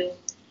thing to do.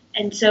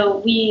 And so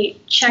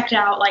we checked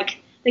out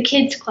like the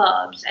kids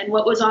clubs and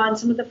what was on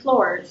some of the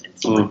floors and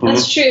stuff like that.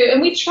 That's true.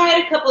 And we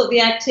tried a couple of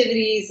the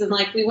activities, and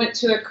like we went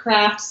to a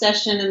craft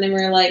session, and then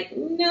we were like,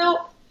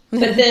 nope.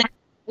 But then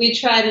we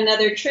tried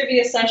another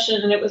trivia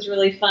session, and it was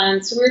really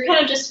fun. So we were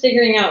kind of just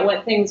figuring out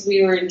what things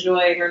we were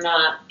enjoying or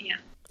not. Yeah.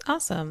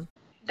 Awesome.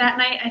 That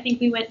night, I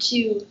think we went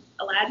to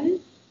Aladdin.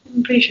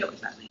 I'm pretty sure it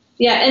was that night.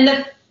 Yeah,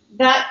 and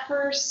that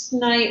first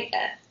night,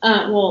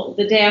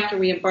 the day after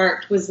we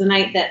embarked was the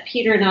night that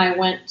Peter and I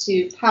went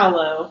to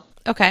Palo.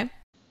 Okay.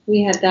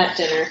 We had that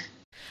dinner.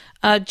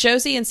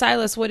 Josie and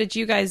Silas, what did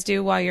you guys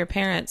do while your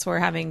parents were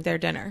having their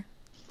dinner?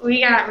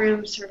 We got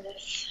room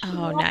service.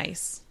 Oh,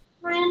 nice.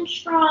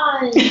 French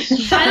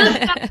fries. Silas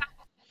got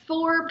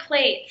 4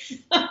 plates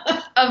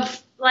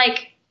of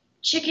like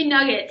chicken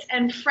nuggets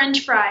and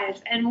French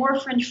fries and more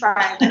French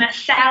fries and a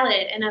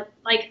salad and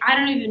I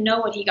don't even know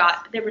what he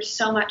got, but there was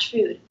so much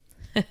food.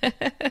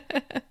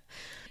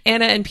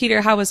 Anna and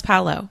Peter, how was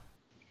Palo?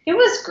 It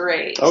was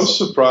great. I was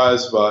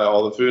surprised by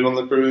all the food on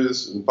the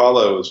cruise, and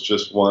Palo was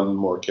just one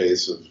more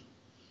case of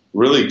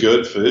really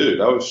good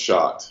food. I was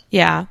shocked.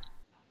 Yeah.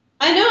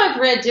 I know I've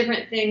read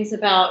different things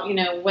about,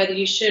 whether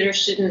you should or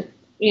shouldn't,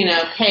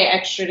 pay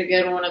extra to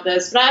go to one of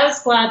those. But I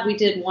was glad we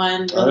did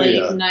one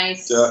really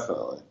nice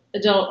Definitely.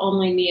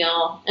 adult-only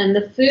meal. And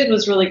the food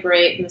was really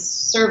great, and the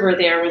server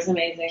there was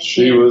amazing.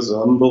 She was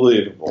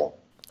unbelievable.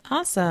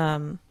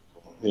 Awesome.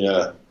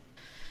 Yeah.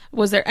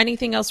 Was there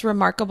anything else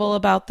remarkable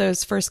about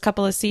those first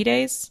couple of sea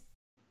days?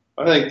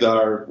 I think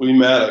we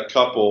met a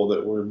couple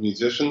that were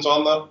musicians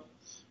on the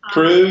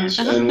cruise,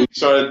 and we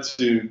started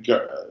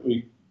to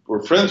we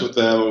were friends with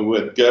them, and we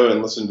would go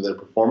and listen to their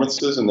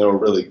performances, and they were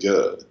really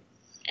good.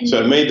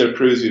 So it made their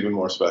cruise even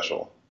more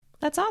special.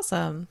 That's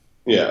awesome.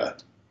 Yeah.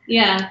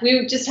 Yeah,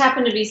 we just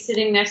happened to be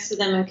sitting next to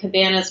them in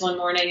cabanas one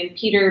morning, and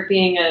Peter,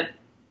 being a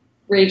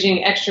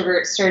raging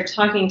extrovert, started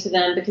talking to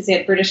them because they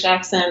had British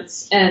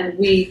accents, and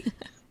we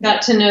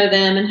got to know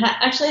them and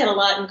actually had a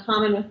lot in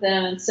common with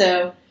them, and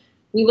so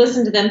we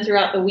listened to them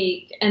throughout the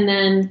week. And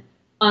then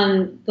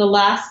on the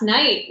last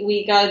night,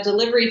 we got a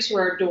delivery to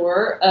our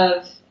door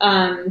of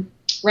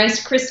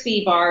Rice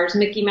Krispie bars,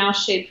 Mickey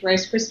Mouse shaped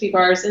Rice Krispie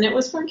bars, and it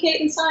was from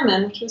Kate and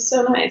Simon, which was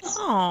so nice.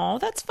 Oh,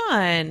 that's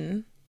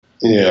fun.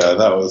 Yeah,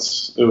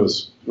 it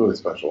was really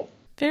special.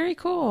 Very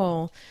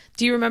cool.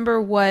 Do you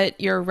remember what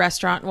your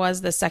restaurant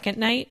was the second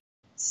night?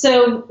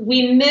 So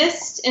we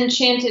missed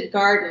Enchanted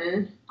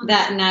Garden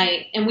that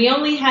night, and we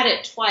only had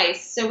it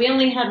twice. So we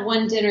only had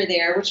one dinner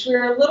there, which we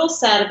were a little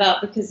sad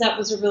about because that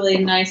was a really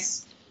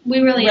nice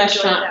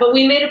restaurant. But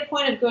we made a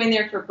point of going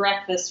there for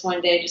breakfast one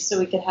day just so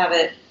we could have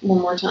it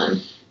one more time.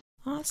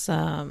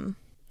 Awesome.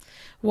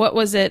 What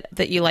was it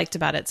that you liked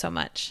about it so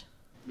much?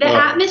 The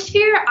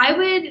atmosphere,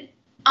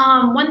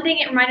 one thing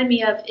it reminded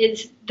me of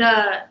is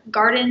the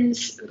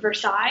Gardens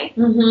Versailles.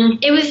 Mm-hmm.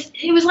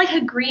 It was like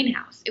a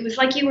greenhouse. It was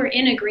like you were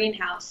in a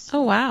greenhouse.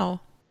 Oh, wow.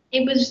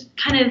 It was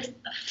kind of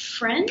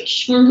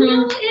French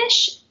Mm-hmm.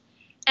 feel-ish.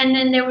 And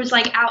then there was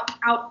like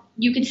out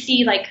you could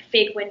see like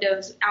fake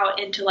windows out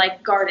into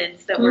like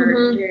gardens that were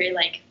Mm-hmm. very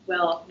like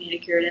well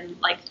manicured and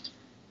like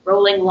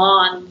rolling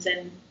lawns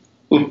and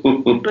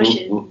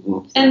bushes.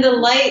 And the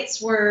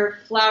lights were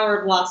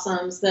flower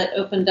blossoms that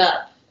opened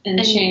up and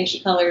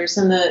changed colors,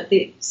 and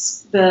the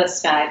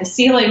sky, the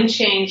ceiling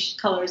changed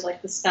colors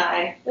like the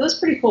sky. It was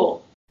pretty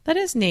cool. That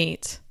is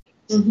neat.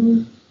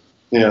 Mm-hmm.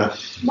 Yeah.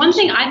 One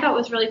thing I thought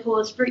was really cool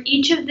is for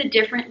each of the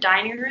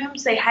dining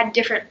rooms, they had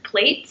different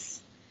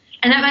plates.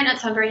 And that might not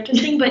sound very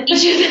interesting, but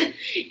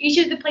each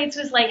of the plates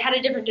was like had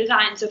a different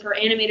design. So for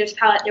Animator's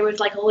palette, there was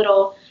like a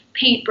little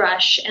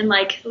paintbrush and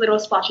like little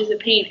splotches of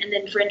paint. And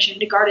then for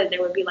Enchanted Garden,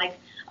 there would be like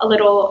a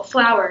little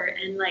flower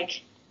and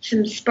like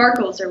some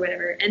sparkles or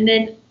whatever. And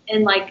then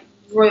in like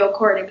Royal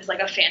Court, it was like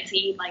a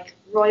fancy like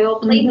royal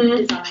plate Mm-hmm.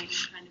 design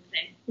kind of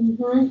thing.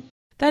 Mm-hmm.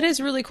 That is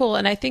really cool.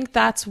 And I think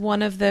that's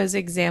one of those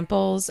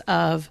examples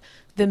of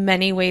the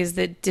many ways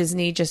that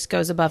Disney just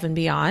goes above and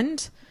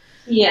beyond.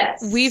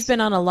 Yes. We've been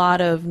on a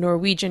lot of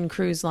Norwegian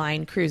Cruise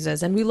Line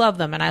cruises, and we love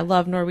them, and I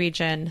love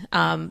Norwegian.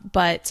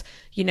 But,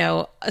 you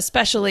know,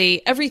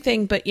 especially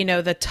everything but, you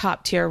know, the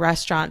top tier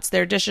restaurants,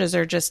 their dishes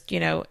are just,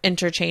 you know,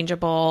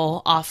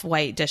 interchangeable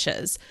off-white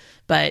dishes.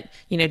 But,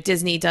 you know,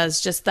 Disney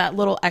does just that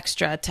little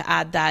extra to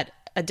add that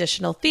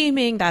additional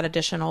theming, that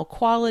additional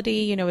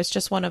quality. You know, it's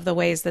just one of the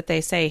ways that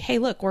they say, hey,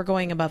 look, we're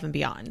going above and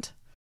beyond.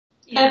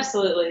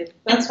 Absolutely.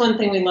 That's one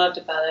thing we loved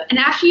about it. And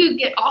after you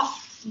get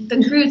off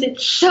the cruise,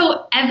 it's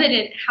so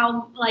evident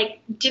how like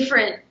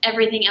different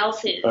everything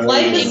else is.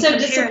 Life is so In comparison.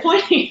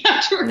 disappointing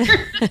afterward.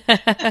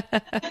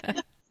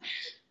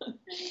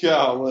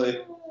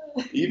 Golly.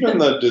 Even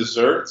the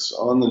desserts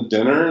on the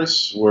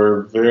dinners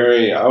were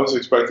I was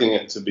expecting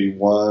it to be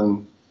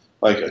one,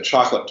 like a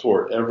chocolate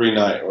torte every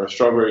night or a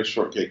strawberry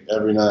shortcake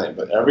every night.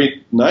 But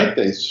every night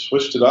they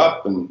switched it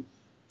up and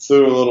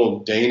threw a little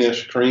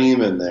Danish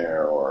cream in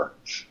there, or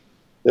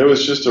there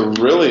was just a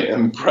really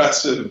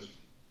impressive.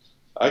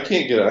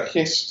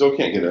 Still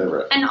can't get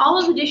over it. And all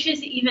of the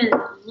dishes even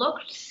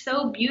looked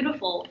so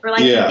beautiful. For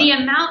like Yeah. the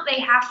amount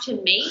they have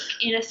to make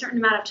in a certain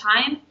amount of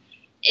time,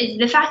 is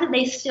the fact that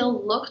they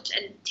still looked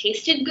and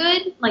tasted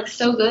good, like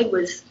so good,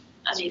 was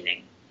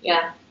amazing.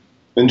 Yeah.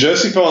 And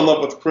Josie fell in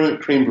love with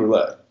creme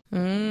brulee.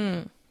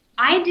 Mm.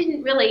 I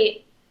didn't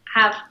really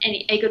have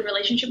a good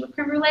relationship with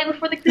creme brulee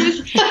before the cruise.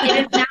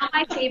 It is now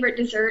my favorite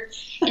dessert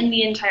in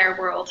the entire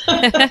world.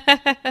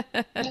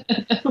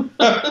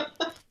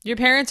 Your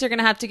parents are going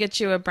to have to get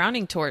you a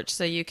browning torch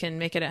so you can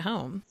make it at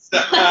home.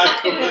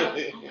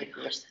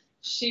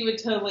 She would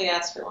totally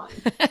ask for one.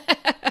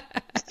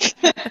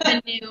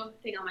 A new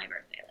thing on my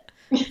birthday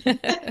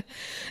list.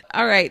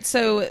 All right.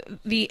 So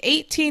the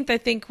 18th, I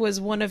think,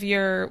 was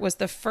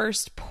the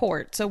first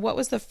port. So what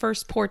was the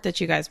first port that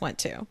you guys went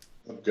to?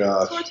 Oh,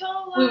 gosh.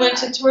 Tortola. We went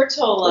to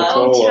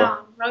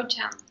Tortola. Road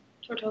Town.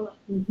 Tortola.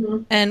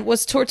 Mm-hmm. And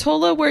was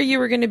Tortola where you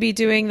were going to be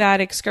doing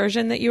that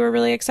excursion that you were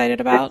really excited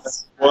about?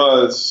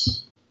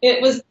 It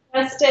was the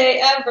best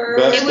day ever.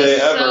 Best It day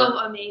was ever. so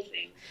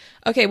amazing.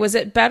 Okay. Was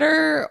it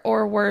better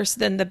or worse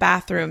than the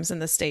bathrooms in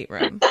the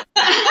stateroom?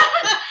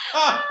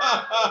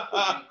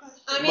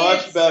 I mean,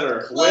 Much it's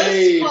better. close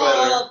Way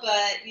call,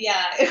 but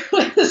yeah,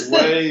 it was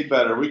Way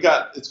better.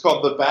 It's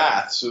called the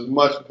baths. It was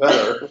much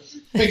better.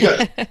 We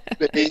got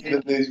bathed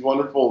in these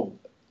wonderful,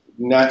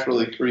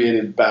 naturally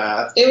created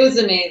baths. It was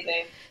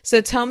amazing. So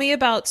tell me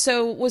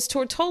was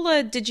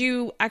Tortola, did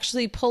you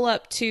actually pull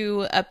up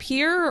to a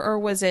pier or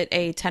was it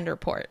a tender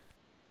port?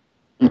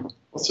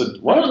 What's a I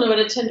don't what? know what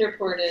a tender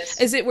port is.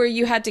 Is it where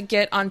you had to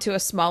get onto a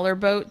smaller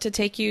boat to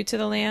take you to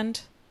the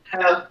land?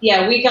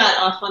 Yeah, we got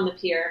off on the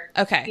pier.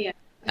 Okay. Yeah.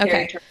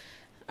 Okay.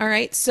 All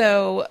right.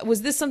 So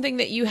was this something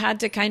that you had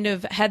to kind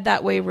of head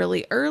that way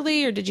really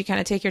early, or did you kind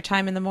of take your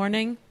time in the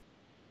morning?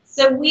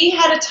 So we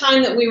had a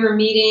time that we were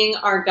meeting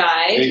our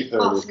guide,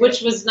 8:30.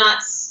 which was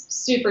not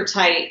super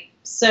tight.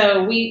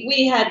 So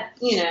we had,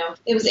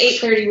 it was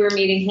 8:30 we were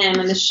meeting him,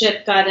 and the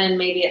ship got in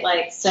maybe at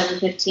like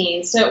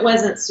 7:15. So it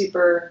wasn't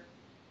super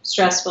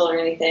stressful or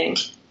anything.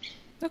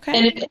 Okay.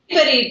 And if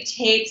anybody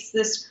takes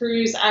this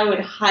cruise, I would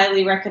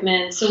highly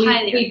recommend. So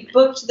we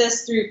booked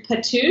this through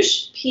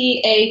Patouche,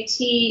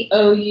 Patouche,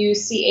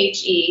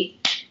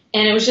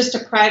 and it was just a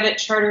private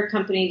charter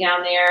company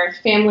down there,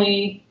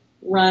 family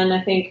run,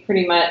 I think,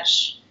 pretty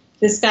much.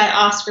 This guy,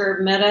 Oscar,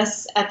 met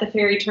us at the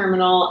ferry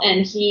terminal,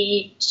 and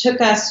he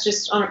took us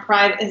just on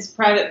his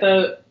private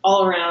boat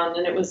all around,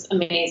 and it was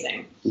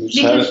amazing.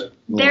 Because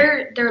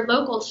they're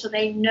locals, so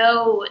they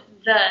know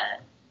the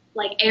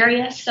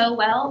area so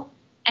well,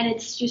 and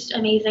it's just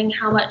amazing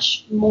how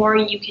much more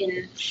you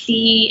can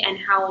see and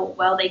how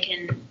well they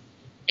can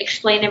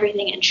explain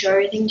everything and show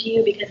everything to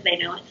you because they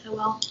know it so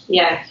well.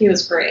 Yeah, he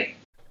was great.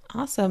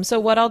 Awesome. So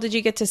what all did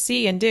you get to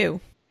see and do?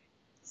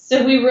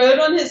 So we rode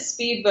on his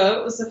speedboat.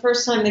 It was the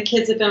first time the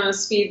kids had been on a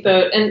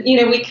speedboat. And,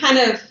 we kind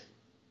of,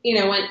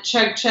 went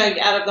chug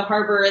out of the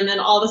harbor and then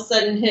all of a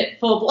sudden hit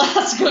full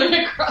blast going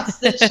across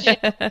the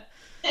ship.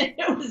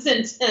 It was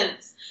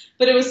intense,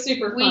 but it was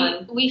super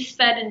fun. We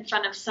sped in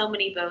front of so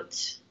many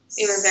boats.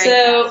 We were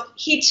very fast.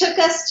 He took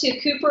us to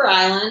Cooper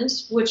Island,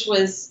 which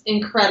was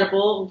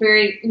incredible,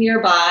 very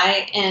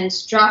nearby, and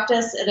dropped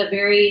us at a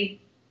very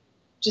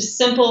just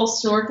simple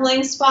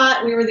snorkeling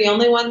spot. We were the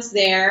only ones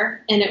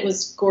there, and it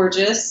was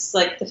gorgeous.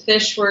 Like, the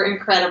fish were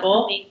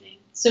incredible. Amazing.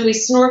 So we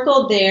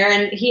snorkeled there,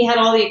 and he had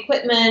all the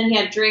equipment. He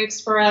had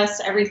drinks for us,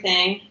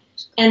 everything.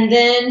 And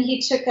then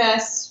he took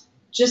us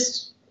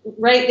just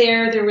right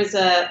there. There was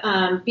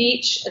a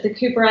beach, the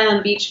Cooper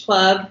Island Beach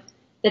Club,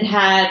 that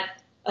had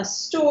a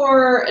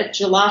store, a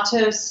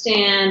gelato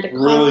stand, a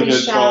coffee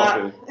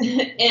shop,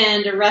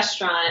 and a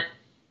restaurant.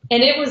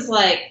 And it was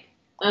like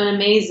an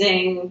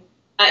amazing...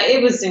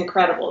 it was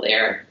incredible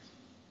there.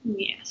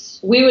 Yes.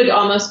 We would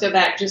almost go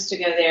back just to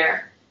go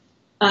there.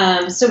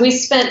 So we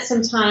spent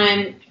some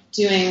time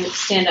doing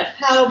stand-up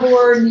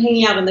paddleboard and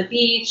hanging out on the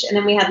beach, and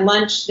then we had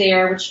lunch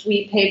there, which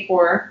we paid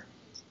for.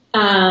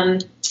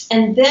 And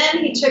then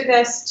he took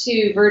us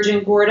to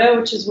Virgin Gorda,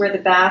 which is where the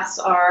baths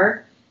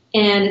are,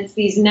 and it's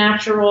these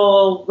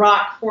natural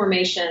rock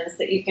formations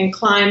that you can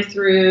climb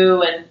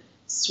through and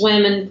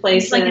swim in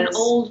places. It's like an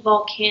old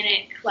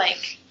volcanic,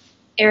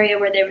 area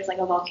where there was a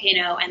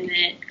volcano and then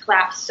it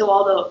collapsed, so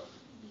all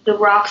the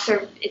rocks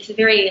it's a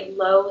very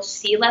low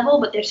sea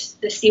level, but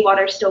the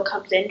seawater still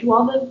comes into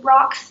all the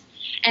rocks,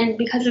 and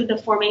because of the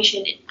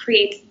formation it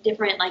creates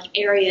different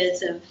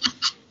areas of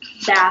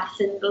baths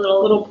and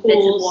little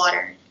bits of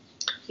water.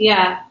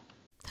 Yeah.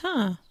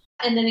 Huh.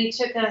 And then he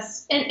took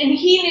us, and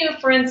he knew,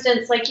 for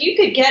instance, you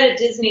could get a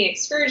Disney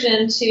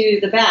excursion to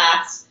the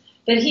baths,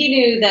 but he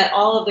knew that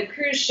all of the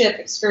cruise ship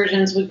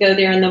excursions would go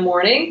there in the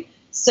morning.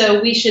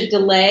 So we should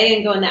delay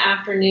and go in the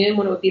afternoon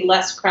when it would be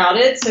less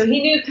crowded. So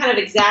he knew kind of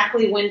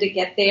exactly when to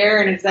get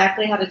there and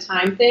exactly how to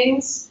time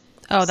things.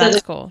 Oh,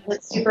 that's cool. It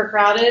was super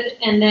crowded.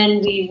 And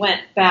then we went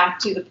back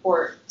to the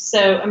port.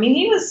 So,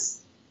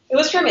 it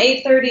was from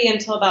 8:30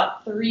 until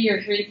about 3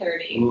 or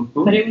 3:30,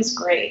 but it was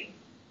great.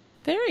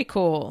 Very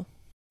cool.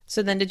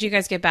 So then did you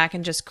guys get back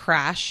and just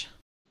crash?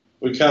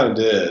 We kind of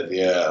did,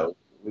 yeah.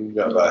 We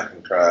got back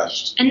and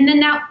crashed. And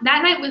then that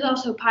night was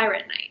also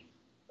pirate night.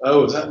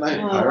 Oh, was that night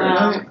pirate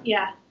night?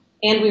 Yeah.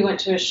 And we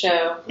went to a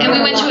show. And we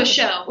went to a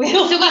show. We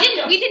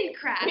didn't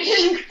crash. We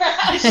didn't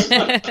crash.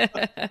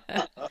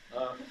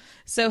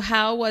 So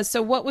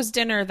what was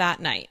dinner that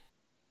night?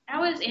 That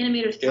was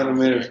Animator's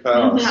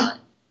Palace.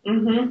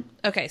 Mm-hmm.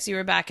 Okay, so you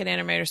were back at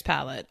Animator's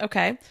Palette.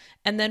 Okay.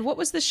 And then what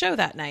was the show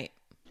that night?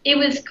 It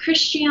was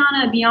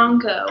Christiana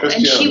Bianco,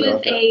 and she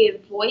was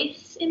a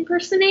voice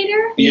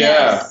impersonator. Yeah.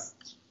 Yes.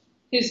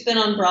 Who's been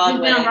on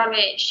Broadway. I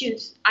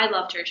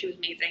loved her. She was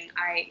amazing.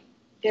 I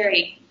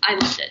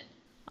loved it.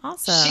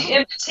 Awesome. She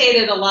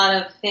imitated a lot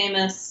of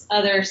famous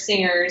other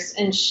singers,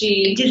 and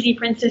Disney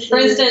princesses. For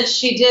instance,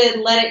 she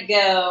did "Let It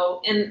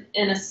Go" in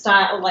a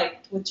style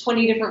with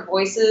 20 different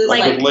voices,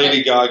 with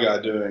Lady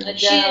Gaga doing. Adele.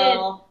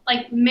 She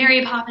did,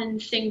 Mary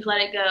Poppins sings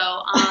 "Let It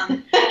Go."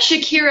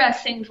 Shakira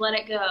sings "Let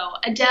It Go."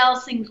 Adele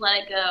sings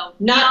 "Let It Go."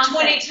 Not Beyonce.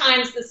 20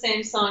 times the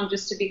same song,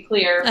 just to be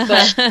clear,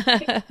 but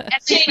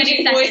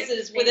changing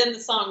voices within the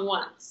song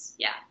once.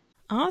 Yeah.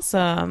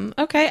 Awesome.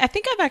 Okay, I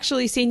think I've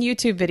actually seen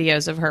YouTube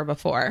videos of her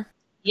before.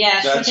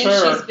 Yeah, that's I think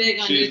her. She's big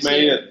on She's YouTube.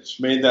 made it.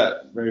 She made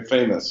that very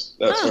famous.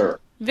 That's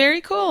her.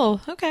 Very cool.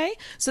 Okay.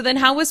 So then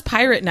how was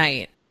Pirate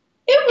Night?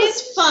 It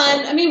was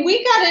fun.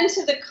 We got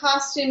into the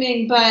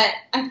costuming, but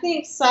I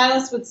think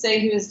Silas would say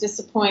he was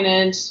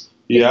disappointed.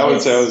 Yeah, I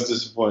would say I was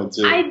disappointed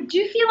too. I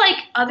do feel like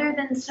other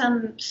than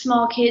some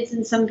small kids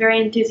and some very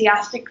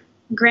enthusiastic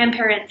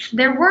grandparents,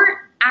 there weren't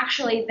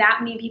actually that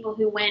many people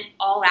who went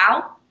all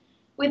out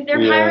with their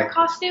pirate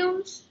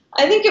costumes.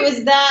 I think it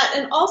was that,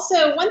 and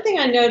also one thing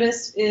I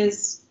noticed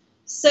is,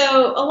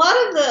 so a lot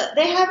of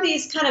they have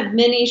these kind of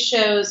mini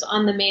shows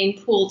on the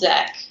main pool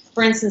deck.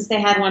 For instance,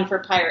 they had one for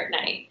Pirate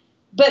Night,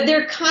 but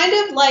they're kind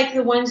of like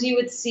the ones you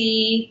would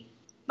see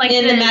Like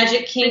in the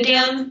Magic the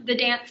Kingdom. the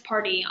dance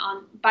party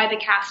by the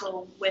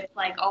castle with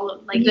like all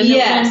of like the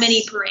Yes. little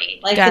mini parade.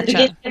 Like Gotcha. the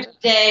beginning of the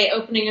day,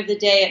 opening of the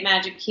day at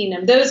Magic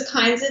Kingdom. Those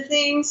kinds of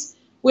things,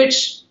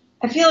 which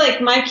I feel like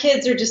my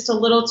kids are just a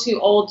little too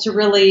old to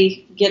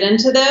really get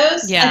into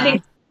those. Yeah. I think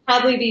it'd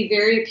probably be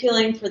very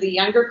appealing for the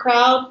younger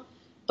crowd.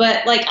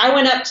 But like I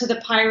went up to the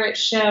pirate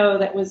show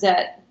that was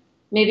at,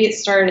 maybe it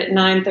started at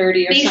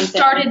 9:30 or They something.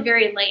 started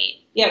very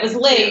late. Yeah, it was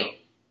late.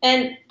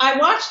 And I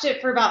watched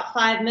it for about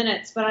 5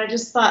 minutes, but I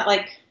just thought,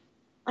 like,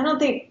 I don't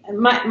think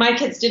my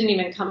kids didn't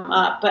even come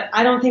up, but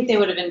I don't think they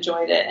would have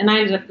enjoyed it. And I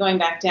ended up going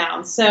back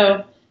down.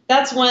 So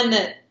that's one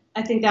that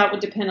I think that would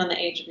depend on the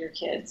age of your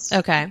kids.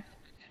 Okay.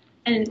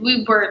 And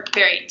we were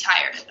very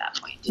tired at that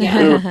point.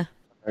 Yeah.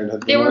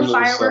 There were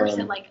fireworks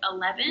at like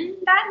 11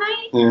 that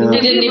night. Yeah. We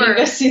didn't even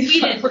go see the we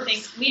didn't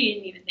fireworks.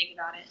 even think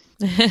about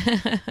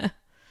it.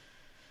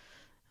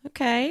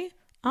 Okay.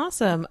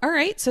 Awesome. All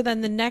right. So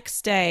then the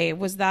next day,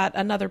 was that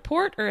another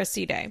port or a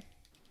sea day?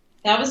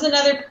 That was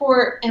another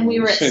port, and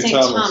we were at St. St.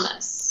 Thomas.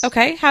 Thomas.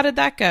 Okay. How did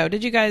that go?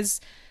 Did you guys,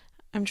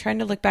 I'm trying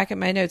to look back at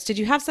my notes. Did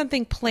you have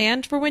something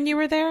planned for when you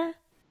were there?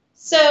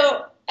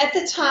 So at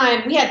the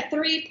time, we had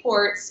 3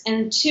 ports,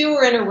 and 2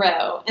 were in a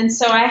row. And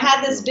so I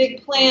had this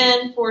big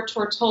plan for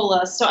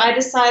Tortola. So I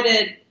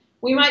decided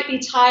we might be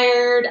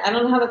tired. I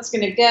don't know how that's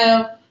going to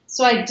go.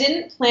 So I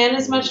didn't plan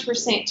as much for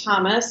St.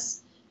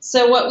 Thomas.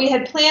 So what we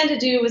had planned to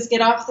do was get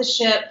off the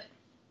ship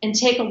and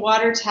take a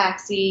water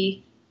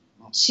taxi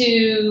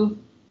to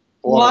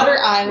Water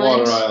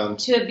Island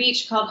to a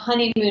beach called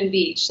Honeymoon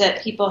Beach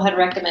that people had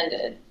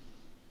recommended.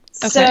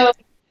 Okay. So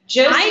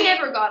Josie, I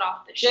never got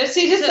off the ship.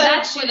 Josie So decided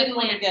that's she where the didn't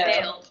want plan to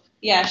go. failed.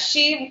 Yeah,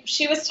 she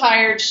was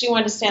tired. She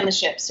wanted to stay on the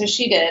ship, so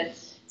she did.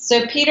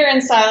 So Peter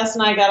and Silas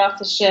and I got off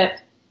the ship,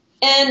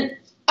 and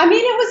I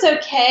mean it was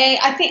okay.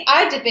 I think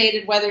I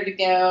debated whether to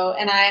go,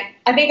 and I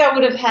think I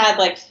would have had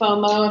like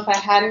FOMO if I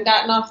hadn't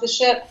gotten off the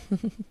ship.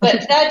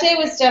 But that day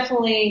was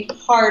definitely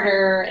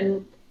harder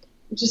and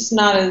just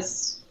not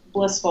as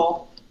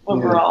blissful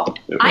overall.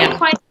 I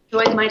quite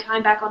enjoyed my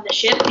time back on the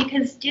ship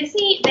because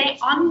Disney, they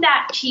on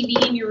that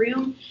TV in your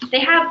room, they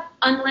have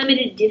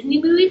unlimited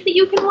Disney movies that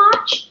you can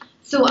watch.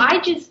 So I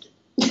just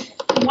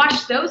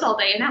watched those all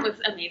day, and that was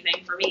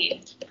amazing for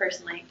me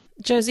personally.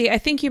 Josie, I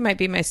think you might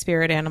be my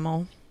spirit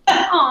animal.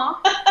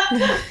 Aw.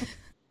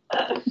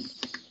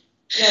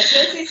 Yeah,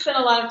 Josie spent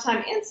a lot of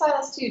time, and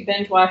Silas too,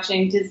 binge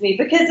watching Disney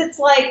because it's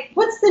like,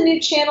 what's the new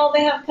channel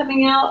they have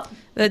coming out?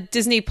 The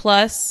Disney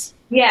Plus.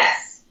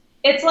 Yes.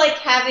 It's like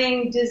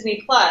having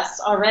Disney Plus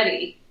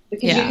already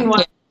because you Yeah. can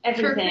watch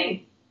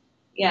everything.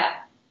 Yeah.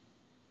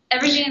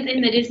 Everything that's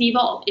in the Disney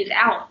Vault is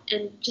out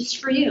and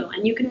just for you,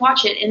 and you can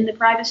watch it in the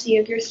privacy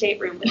of your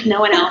stateroom with no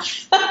one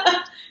else.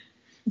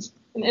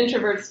 An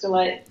introvert's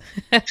delight.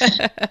 But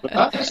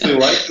I actually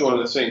liked going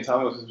to St.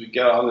 Thomas because we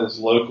got on this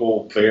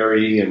local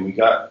ferry and we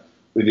got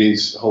with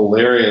these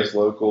hilarious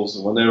locals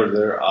and when they were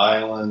their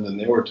island and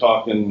they were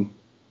talking,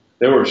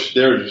 they were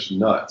just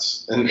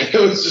nuts and it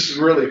was just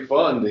really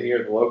fun to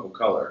hear the local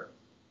color.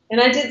 And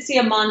I did see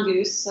a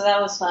mongoose, so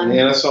that was fun. And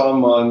Anna saw a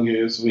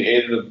mongoose. We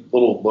ate at a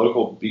little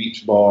local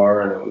beach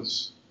bar and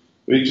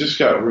we just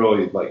got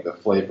really like the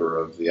flavor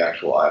of the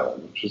actual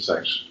island, which was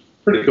actually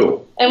pretty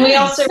cool. And we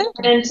Nice. also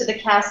ran into the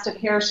cast of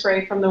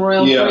Hairspray from the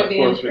Royal Yeah, of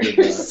Caribbean. course we did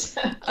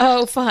that.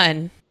 Oh,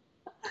 fun.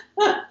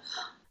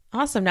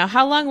 Awesome. Now,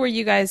 how long were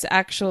you guys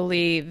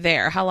actually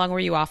there? How long were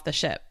you off the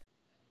ship?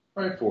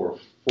 Probably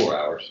 4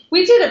 hours.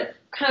 We did a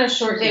kind of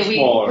short day. It's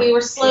smaller. We were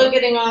slow Yeah.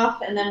 getting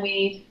off, and then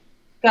we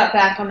got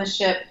back on the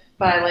ship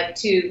by like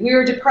 2. We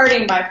were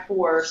departing by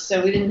 4,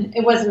 so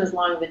it wasn't as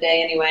long of a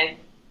day anyway.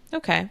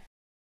 Okay.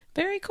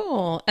 Very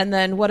cool. And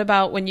then what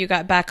about when you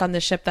got back on the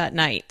ship that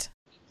night?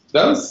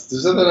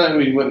 Is that the night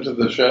we went to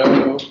the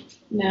show?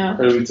 No.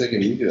 Or did we take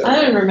it easy that I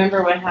night? don't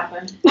remember what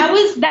happened. That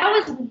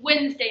was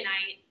Wednesday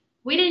night.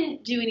 We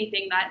didn't do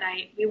anything that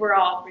night. We were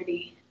all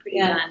pretty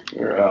Yeah. done.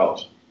 We were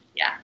out.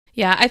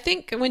 Yeah, I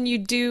think when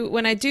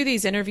I do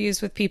these interviews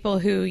with people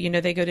who,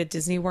 they go to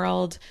Disney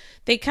World,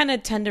 they kind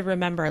of tend to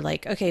remember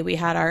like, okay, we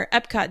had our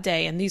Epcot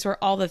day and these were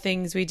all the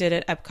things we did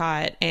at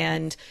Epcot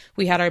and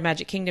we had our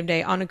Magic Kingdom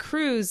day. On a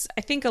cruise,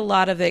 I think a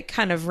lot of it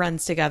kind of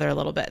runs together a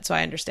little bit. So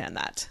I understand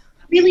that.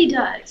 It really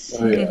does.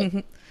 Oh,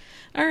 yeah.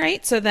 All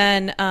right. So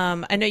then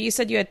I know you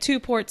said you had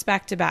 2 ports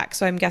back to back.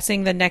 So I'm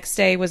guessing the next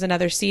day was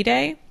another sea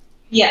day.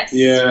 Yes.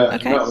 Yeah.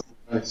 Okay. That was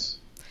nice.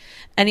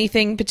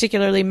 Anything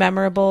particularly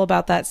memorable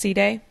about that sea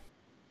day?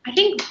 I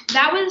think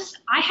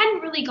I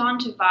hadn't really gone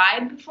to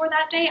Vibe before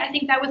that day. I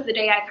think that was the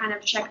day I kind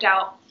of checked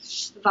out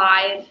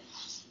Vibe.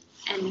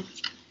 And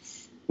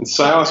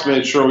Silas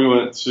made sure we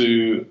went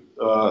to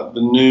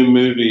the new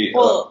movie.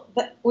 Well,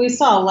 we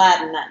saw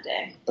Aladdin that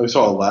day. We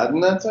saw Aladdin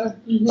that day?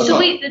 Mhm. I so thought-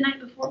 wait, the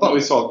night before? I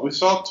thought we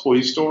saw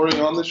Toy Story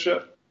on the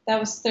ship. That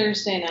was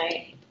Thursday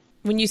night.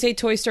 When you say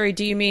Toy Story,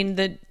 do you mean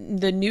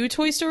the new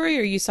Toy Story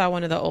or you saw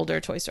one of the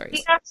older Toy We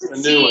Stories? got to A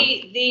new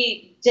see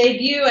the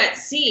debut at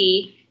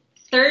sea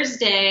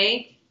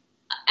Thursday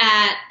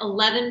at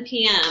 11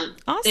 p.m.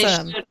 They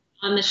Awesome. showed it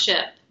on the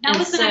ship. That And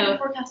was the so, night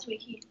before Castaway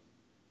Cay.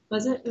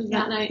 Was it? Was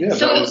that night? Yeah,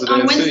 So that was at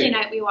on NC. Wednesday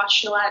night we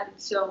watched Aladdin.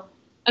 So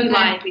Okay.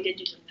 live we did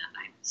do that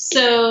night.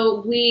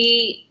 So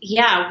we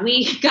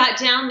got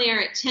down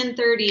there at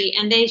 10:30,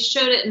 and they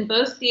showed it in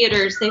both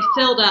theaters. They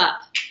filled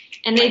up,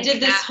 and they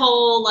did this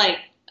whole like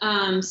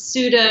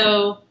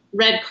pseudo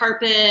red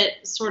carpet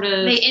sort of.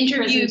 They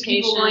interviewed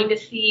people presentation. wanting to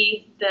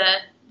see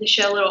the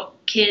show, little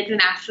kids,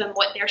 and asked them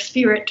what their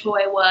spirit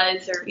toy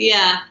was or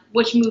Yeah,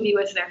 which movie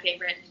was their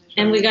favorite.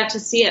 and we got to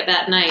see it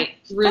that night,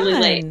 really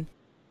Fun. late.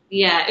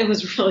 Yeah, it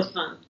was really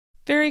fun.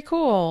 Very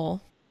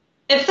cool.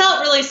 It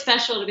felt really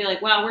special to be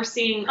like, wow, we're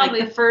seeing like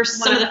Probably the first,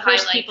 one some of of the the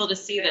first highlights. people to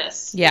see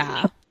this.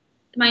 Yeah.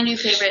 My new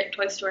favorite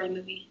Toy Story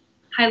movie.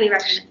 Highly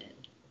recommended.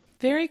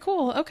 Very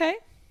cool. Okay.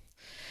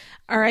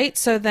 All right.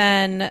 So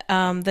then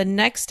the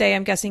next day,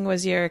 I'm guessing,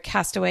 was your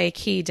Castaway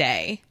Key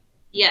Day.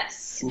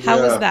 Yes. How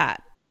Yeah. was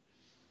that?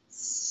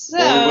 So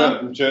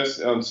Well, we went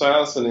and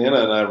Silas and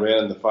Anna and I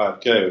ran in the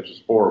 5K, which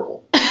is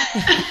horrible.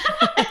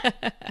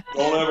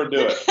 Don't ever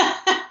do it.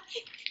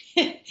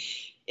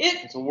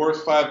 It's the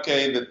worst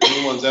 5K that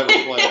anyone's ever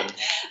planned.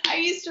 I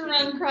used to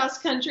run cross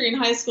country in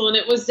high school, and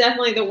it was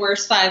definitely the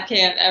worst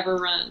 5K I've ever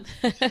run.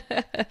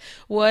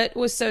 What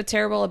was so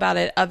terrible about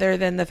it other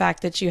than the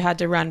fact that you had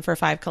to run for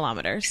 5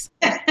 kilometers?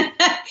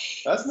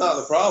 That's not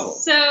the problem.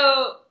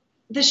 So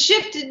the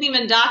ship didn't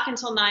even dock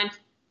until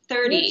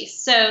 9:30.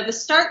 So the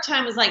start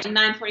time was like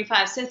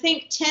 9:45. So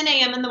think 10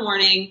 a.m. in the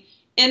morning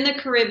in the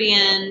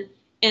Caribbean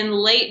in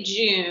late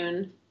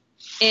June,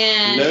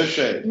 and No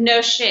shade.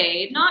 no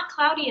shade, Not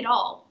cloudy at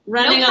all.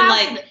 running no on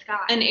clouds in like the sky.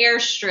 an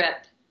airstrip.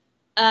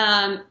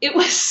 It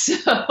was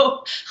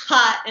so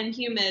hot and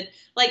humid.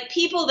 Like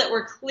people that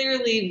were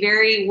clearly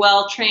very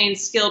well trained,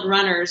 skilled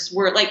runners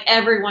were like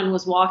everyone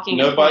was walking.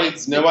 at Nobody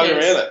points ran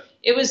because it.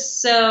 It was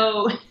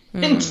so.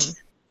 Mm.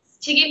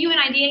 To give you an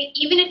idea,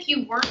 even if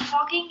you weren't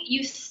walking,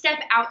 you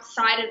step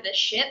outside of the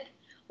ship,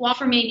 walk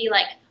for maybe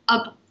like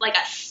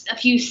a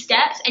few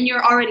steps, and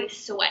you're already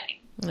sweating.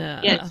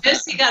 Yeah,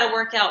 Josie got to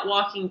work out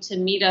walking to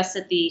meet us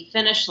at the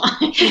finish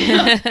line.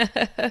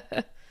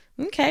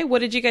 Okay. What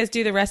did you guys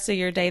do the rest of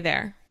your day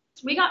there?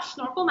 We got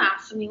snorkel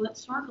masks and we went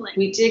snorkeling.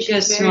 We did go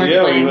Very-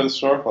 Yeah, we snorkeling. went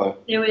snorkeling.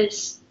 There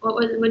was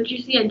what did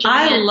you see? A I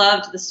giant.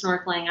 loved the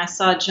snorkeling. I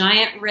saw a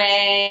giant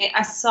ray.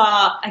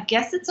 I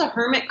guess it's a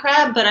hermit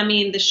crab, but I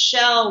mean, the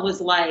shell was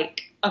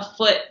like a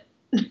foot,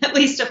 at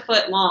least a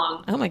foot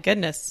long. Oh my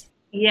goodness.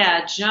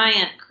 Yeah,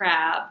 giant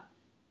crab.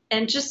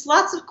 And just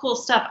lots of cool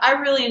stuff. I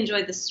really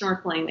enjoyed the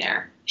snorkeling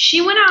there. She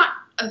went out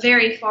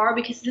very far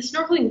because the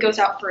snorkeling goes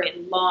out for a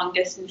long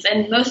distance,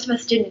 and most of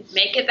us didn't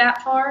make it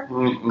that far.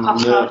 Cough, No,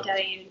 cough,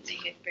 Daddy, you didn't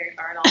make it very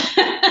far at all.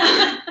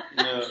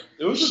 no.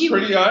 It was She- a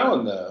pretty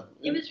island, though.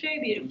 It was very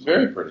It beautiful. was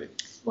very pretty.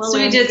 Well So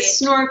we did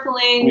landscaped.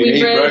 snorkeling. We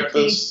ate rode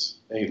breakfast,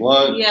 ate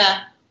lunch.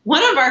 Yeah.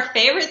 One of our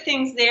favorite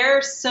things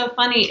there, so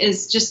funny,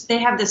 is just they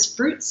have this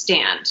fruit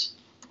stand.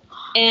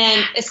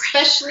 And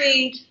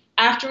especially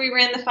after we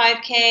ran the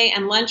 5K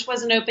and lunch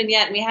wasn't open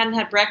yet and we hadn't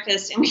had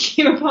breakfast, and we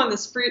came upon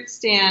this fruit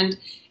stand,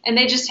 and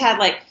they just had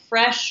like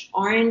fresh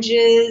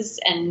oranges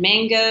and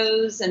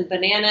mangoes and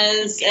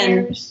bananas,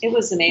 and Pears. it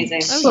was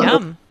amazing. Oh,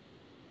 yum.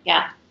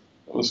 Yeah.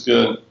 It was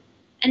good.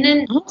 And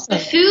then Awesome. the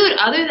food,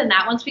 other than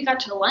that, once we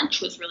got to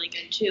lunch, was really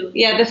good too.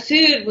 Yeah, the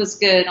food was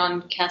good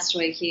on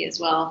Castaway Key as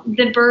well.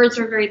 The birds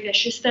are very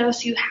vicious though,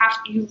 so you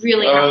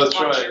really have Oh, to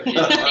watch that's them.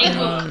 right. They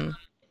look-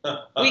 Mm.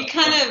 We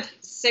kind of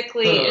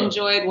sickly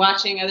enjoyed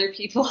watching other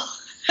people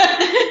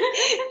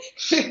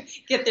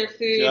get their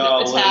food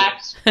Golly.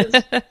 attacked.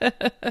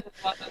 A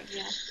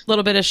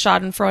little bit of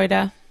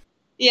Schadenfreude.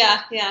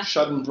 Yeah.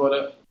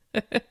 Schadenfreude.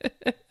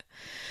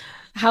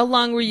 How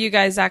long were you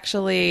guys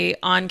actually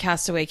on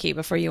Castaway Key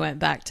before you went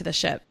back to the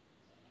ship?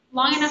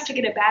 long enough to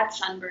get a bad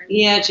sunburn.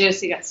 Yeah,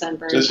 Josie got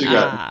sunburned. Josie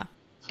got Ah.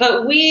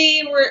 But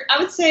I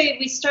would say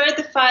we started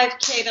the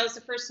 5K. That was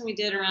the first one we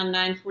did around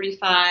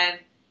 9:45.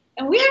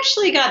 And we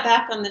actually got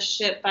back on the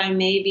ship by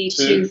maybe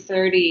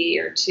 2:30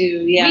 or 2,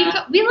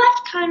 yeah. We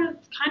left kind of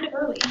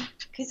early.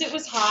 Because it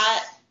was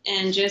hot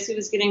and Josie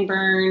was getting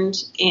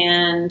burned.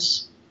 And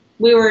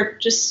we were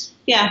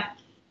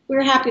we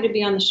were happy to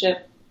be on the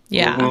ship.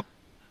 Yeah. Mhm.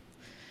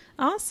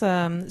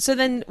 Awesome. So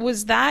then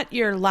was that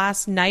your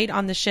last night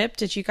on the ship?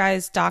 Did you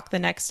guys dock the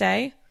next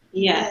day?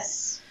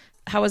 Yes.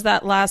 How was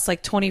that last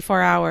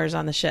 24 hours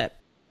on the ship?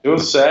 It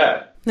was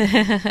sad.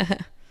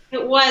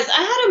 It was.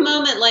 I had a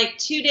moment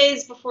 2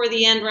 days before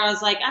the end where I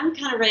was like, I'm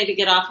kind of ready to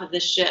get off of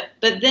this ship.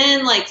 But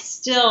then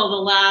still the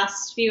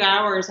last few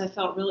hours I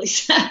felt really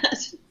sad.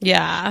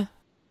 Yeah.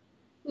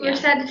 We were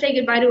sad to say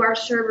goodbye to our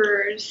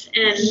servers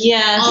and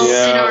Yes. all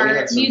Yeah, and we our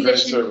had some great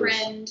musician servers.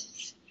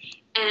 friends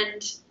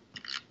and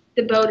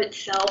the boat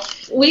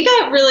itself. We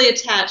got really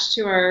attached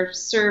to our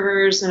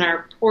servers and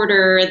our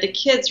porter. The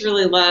kids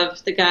really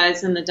loved the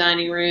guys in the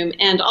dining room.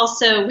 And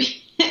also,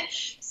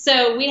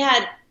 we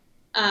had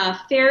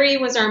Ferry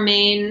was our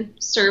main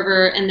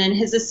server, and then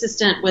his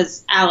assistant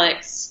was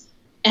Alex.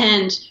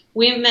 And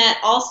we met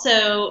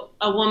also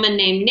a woman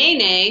named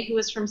Nene, who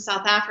was from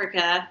South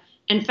Africa,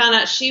 and found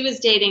out she was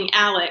dating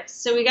Alex.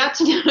 So we got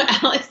to know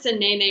Alex and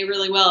Nene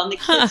really well, and the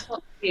kids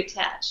felt pretty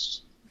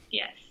attached.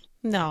 Yes.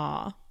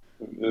 Aw.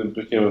 It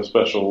became a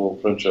special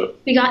little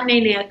friendship. We got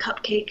Nene a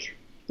cupcake.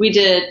 We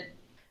did.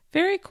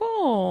 Very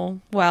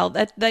cool. Well,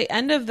 at the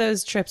end of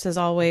those trips is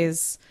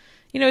always,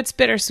 it's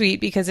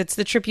bittersweet because it's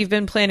the trip you've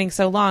been planning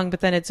so long,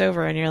 but then it's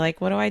over and you're like,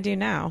 what do I do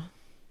now?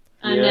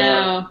 I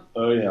know.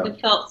 Oh, yeah.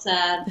 It felt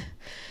sad.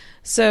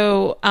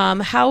 So,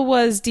 how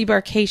was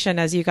debarkation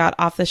as you got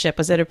off the ship?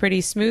 Was it a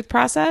pretty smooth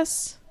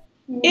process?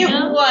 It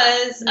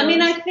was. I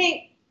mean, I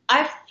think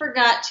I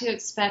forgot to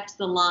expect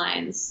the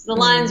lines. The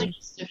lines are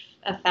just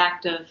a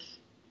fact of,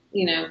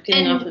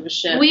 getting off of a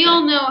ship. We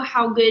all know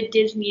how good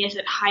Disney is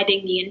at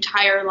hiding the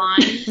entire line.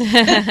 Go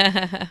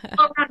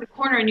around the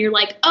corner and you're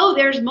like, oh,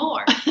 there's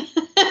more.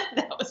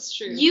 That was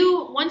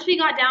true. Once we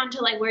got down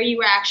to like where you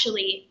were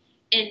actually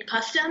in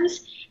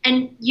customs,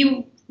 and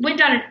you went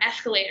down an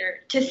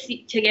escalator to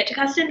get to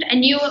customs,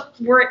 and you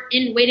were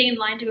waiting in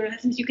line to go to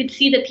customs, you could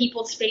see the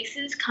people's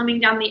faces coming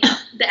down the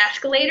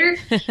escalator,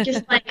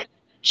 just like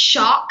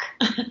shock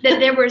that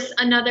there was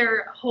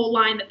another whole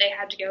line that they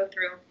had to go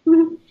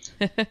through.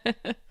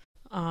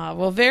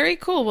 Well, very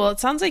cool. Well, it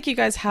sounds like you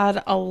guys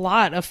had a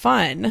lot of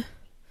fun.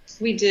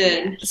 We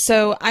did.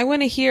 So I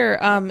want to hear,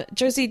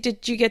 Josie,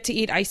 did you get to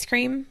eat ice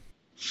cream?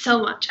 So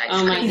much ice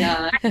cream. Oh my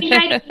God. I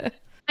think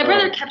my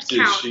brother kept Did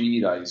count. she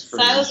eat ice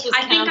cream? Silas was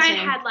I think I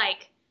counting. had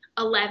like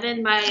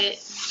 11 by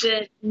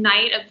the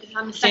night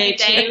on the second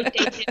day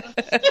two.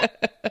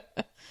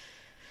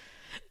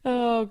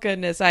 Oh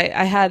goodness. I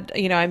had,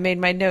 I made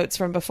my notes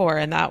from before,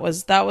 and that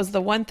was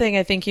the one thing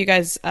I think you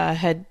guys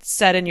had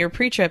said in your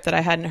pre-trip that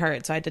I hadn't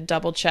heard. So I had to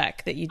double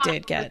check that you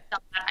did get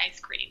That ice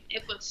cream.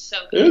 It was so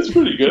It good. was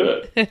pretty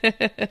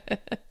good.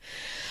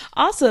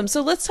 Awesome.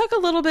 So let's talk a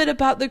little bit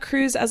about the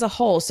cruise as a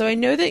whole. So I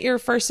know that your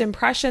first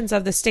impressions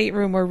of the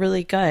stateroom were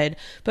really good,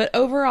 but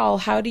overall,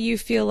 how do you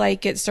feel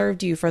like it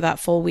served you for that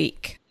full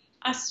week?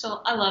 I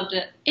loved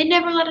it. It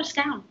never let us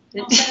down.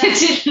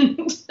 It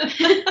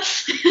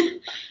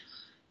didn't.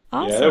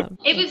 Awesome.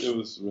 Yeah, It was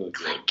was really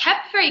good.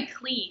 kept very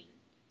clean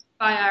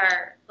by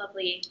our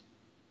lovely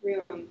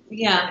room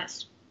Yeah.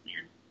 service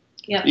man.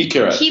 Yep.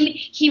 Icarus.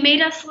 He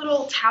made us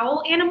little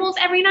towel animals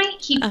every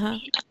night. We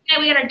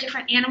got a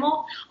different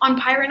animal. On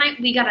Pirate Night,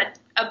 we got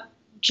a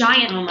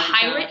giant Oh my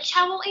pirate gosh.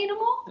 towel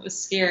animal. It was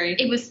scary.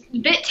 It was a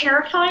bit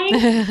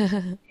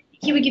terrifying.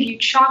 He would give you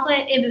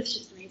chocolate. It was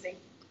just amazing.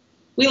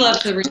 We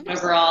loved the room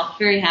overall.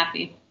 Very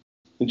happy.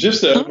 And just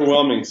the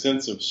overwhelming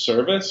sense of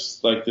service,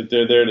 like that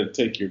they're there to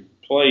take your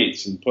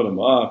plates and put them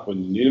up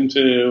when you need them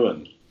to,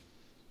 and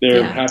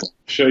they're happy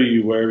to show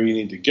you wherever you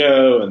need to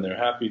go, and they're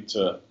happy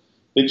to,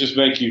 they just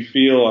make you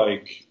feel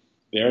like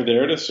they're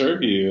there to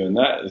serve you, and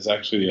that is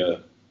actually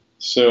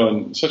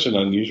such an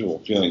unusual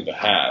feeling to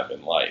have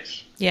in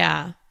life.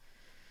 Yeah.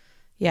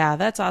 Yeah,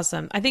 that's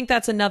awesome. I think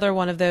that's another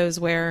one of those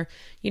where,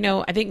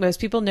 I think most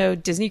people know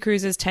Disney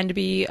cruises tend to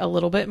be a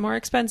little bit more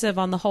expensive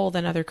on the whole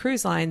than other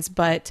cruise lines,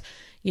 but,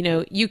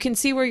 you can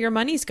see where your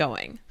money's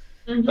going.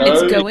 Mm-hmm.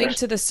 It's going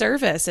to the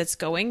service. It's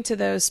going to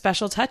those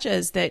special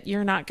touches that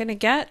you're not going to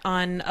get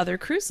on other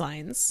cruise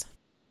lines.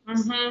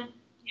 Mm-hmm.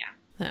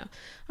 So,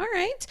 all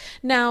right.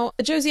 Now,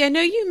 Josie, I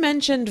know you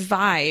mentioned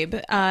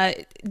Vibe.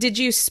 Did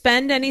you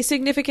spend any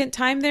significant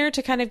time there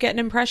to kind of get an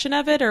impression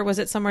of it, or was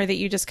it somewhere that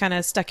you just kind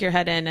of stuck your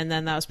head in and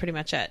then that was pretty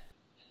much it?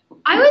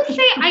 I would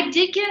say I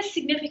did get a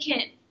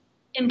significant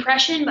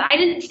impression, but I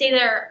didn't stay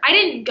there. I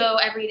didn't go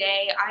every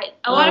day.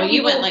 A lot of people.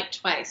 You went like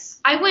twice.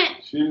 I went.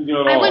 She didn't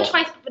go at I all. went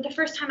twice, but the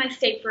first time I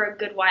stayed for a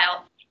good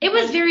while. It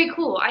was very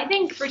cool. I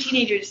think for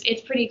teenagers,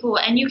 it's pretty cool,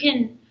 and you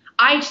can.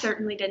 I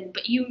certainly didn't,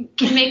 but you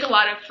can make a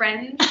lot of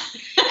friends,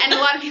 and a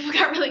lot of people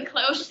got really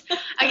close.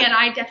 Again,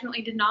 I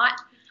definitely did not,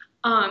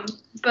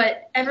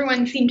 but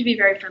everyone seemed to be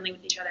very friendly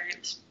with each other, and it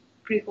was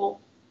pretty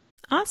cool.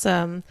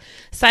 Awesome.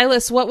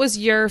 Silas, what was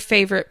your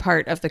favorite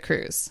part of the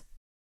cruise?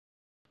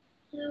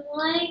 I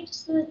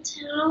liked the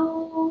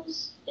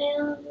towels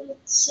and the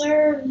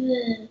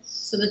service.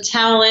 So the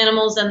towel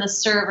animals and the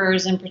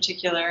servers in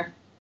particular.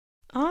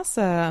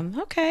 Awesome.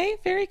 Okay,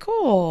 very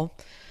cool.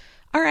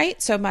 All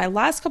right, so my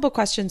last couple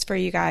questions for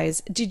you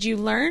guys. Did you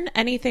learn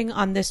anything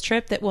on this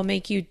trip that will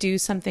make you do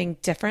something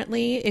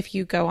differently if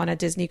you go on a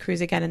Disney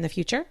cruise again in the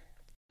future?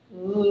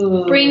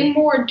 Ooh. Bring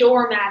more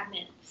door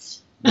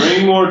magnets.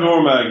 Bring more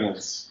door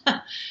magnets.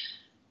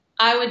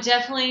 I would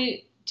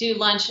definitely do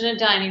lunch in a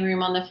dining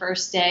room on the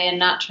first day and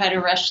not try to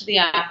rush to the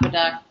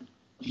aqueduct.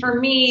 For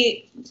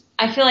me,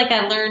 I feel like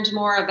I learned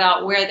more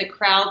about where the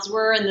crowds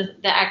were and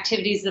the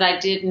activities that I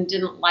did and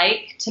didn't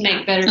like to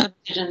make better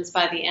decisions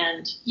by the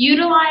end.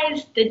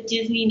 Utilize the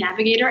Disney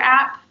Navigator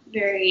app.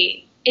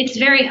 It's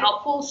very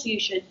helpful, so you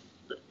should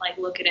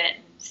look at it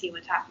and see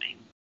what's happening.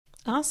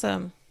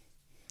 Awesome.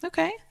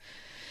 Okay.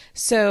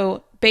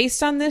 So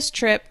based on this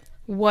trip,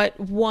 what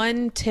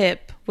one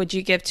tip would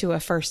you give to a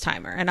first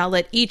timer? And I'll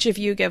let each of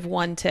you give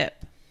one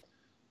tip.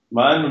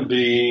 Mine would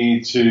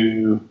be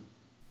to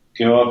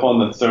go up on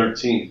the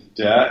 13th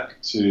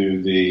deck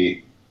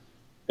to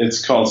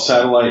it's called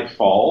Satellite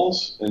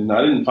Falls, and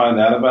I didn't find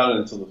out about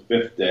it until the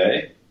 5th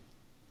day.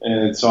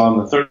 And it's on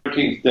the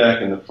 13th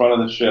deck in the front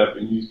of the ship,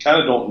 and you kind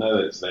of don't know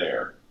that it's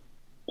there.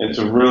 It's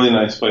a really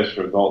nice place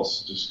for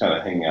adults to just kind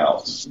of hang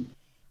out.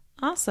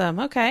 Awesome.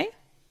 Okay.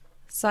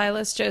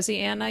 Silas, Josie,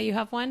 Anna, you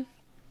have one?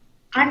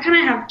 I kind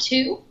of have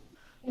two.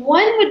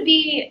 One would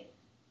be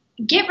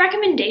get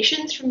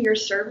recommendations from your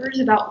servers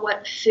about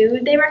what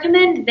food they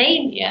recommend. They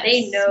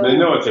know. They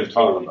know what they're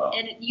talking about.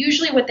 And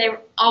usually what they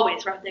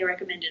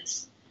recommend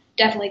is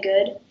definitely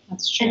good.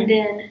 That's true. And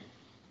then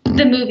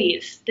the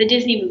movies, the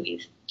Disney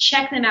movies,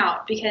 check them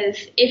out,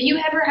 because if you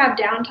ever have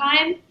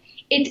downtime,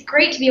 it's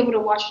great to be able to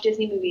watch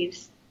Disney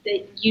movies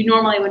that you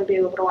normally wouldn't be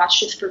able to watch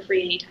just for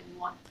free anytime you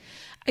want.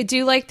 I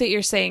do like that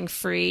you're saying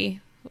free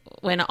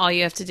when all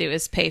you have to do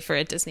is pay for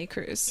a Disney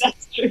cruise.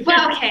 That's true.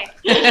 Well, okay.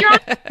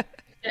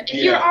 If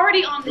you're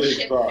already on the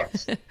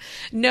ship,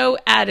 no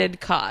added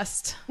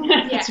cost.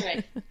 That's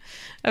right.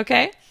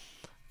 Okay.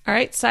 All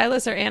right,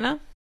 Silas or Anna?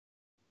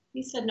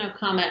 He said no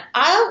comment.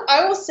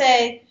 I will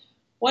say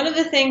one of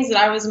the things that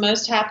I was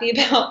most happy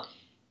about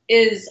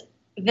is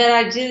that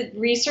I did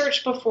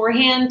research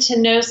beforehand to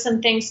know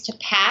some things to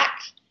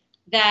pack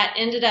that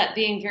ended up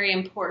being very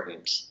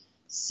important.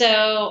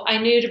 So I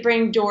knew to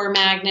bring door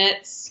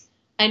magnets.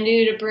 I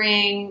knew to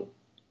bring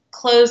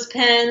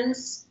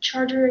clothespins,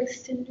 charger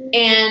extender,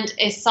 and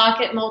a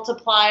socket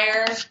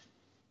multiplier,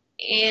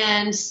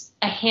 and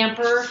a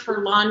hamper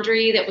for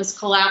laundry that was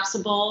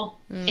collapsible,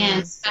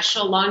 and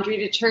special laundry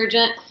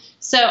detergent.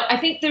 So I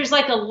think there's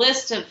like a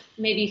list of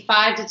maybe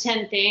 5 to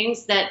 10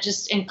 things that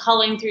just in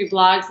culling through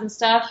blogs and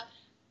stuff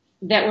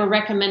that were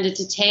recommended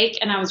to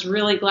take. And I was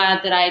really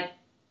glad that I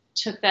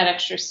took that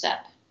extra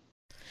step.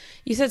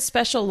 You said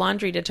special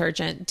laundry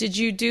detergent. Did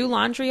you do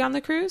laundry on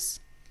the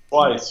cruise?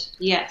 Twice.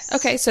 Yes.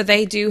 Okay, so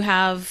they do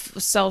have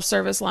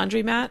self-service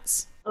laundry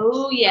mats?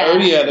 Oh, yeah. Oh,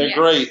 yeah, they're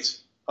great.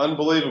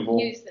 Unbelievable.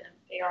 Use them.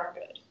 They are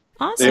good.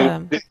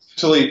 Awesome. They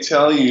actually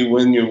tell you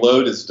when your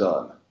load is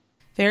done.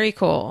 Very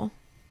cool.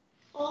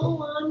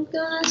 All I'm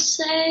gonna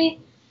say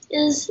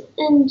is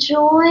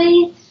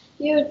enjoy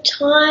your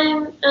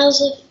time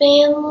as a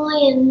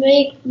family and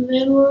make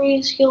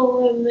memories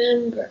you'll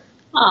remember.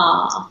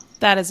 Aw.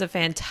 That is a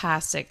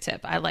fantastic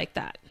tip. I like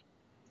that.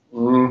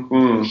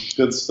 Mm-hmm.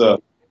 Good stuff.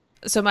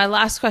 So my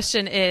last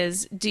question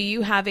is, do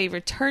you have a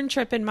return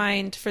trip in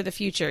mind for the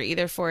future,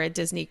 either for a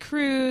Disney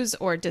cruise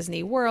or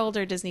Disney World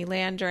or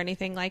Disneyland or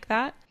anything like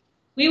that?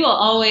 We will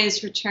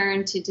always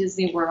return to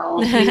Disney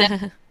World.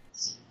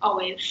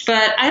 Always.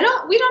 But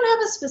we don't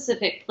have a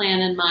specific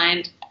plan in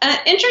mind.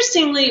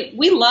 Interestingly,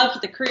 we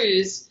loved the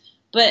cruise,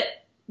 but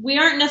we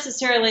aren't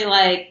necessarily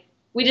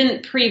we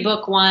didn't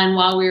pre-book one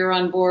while we were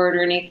on board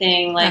or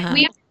anything.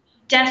 We are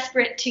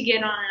desperate to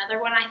get on another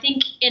one. I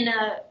think in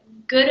a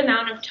good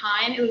amount of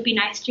time, it would be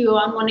nice to go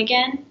on one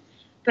again.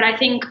 But I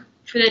think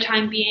for the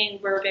time being,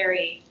 we're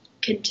very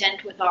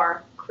content with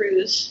our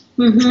cruise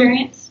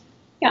experience.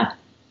 Yeah.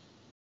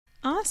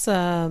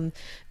 Awesome.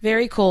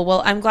 Very cool.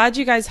 Well, I'm glad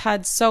you guys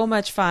had so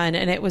much fun,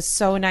 and it was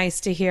so nice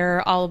to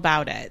hear all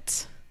about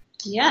it.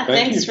 Yeah,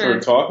 Thank thanks you for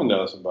talking to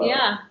us about it.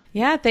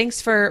 Yeah,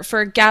 thanks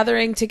for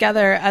gathering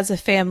together as a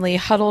family,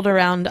 huddled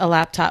around a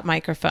laptop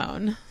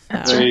microphone.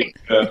 That's right.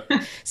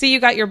 So you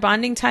got your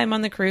bonding time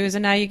on the cruise,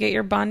 and now you get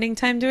your bonding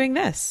time doing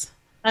this.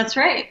 That's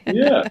right.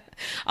 Yeah.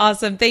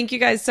 Awesome. Thank you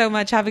guys so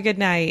much. Have a good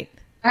night.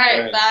 All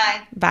right,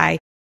 bye. Bye.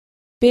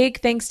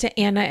 Big thanks to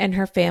Anna and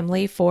her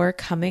family for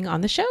coming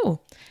on the show.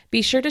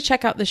 Be sure to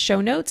check out the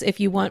show notes if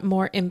you want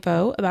more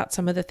info about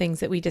some of the things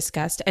that we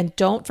discussed. And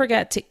don't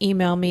forget to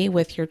email me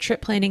with your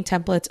trip planning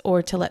templates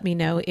or to let me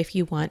know if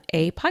you want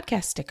a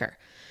podcast sticker.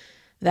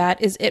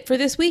 That is it for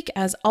this week.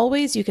 As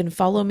always, you can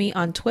follow me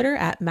on Twitter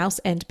at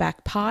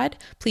mouseandbackpod.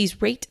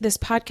 Please rate this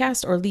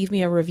podcast or leave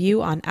me a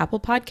review on Apple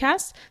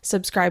Podcasts.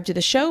 Subscribe to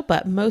the show,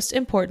 but most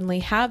importantly,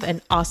 have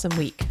an awesome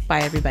week.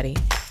 Bye, everybody.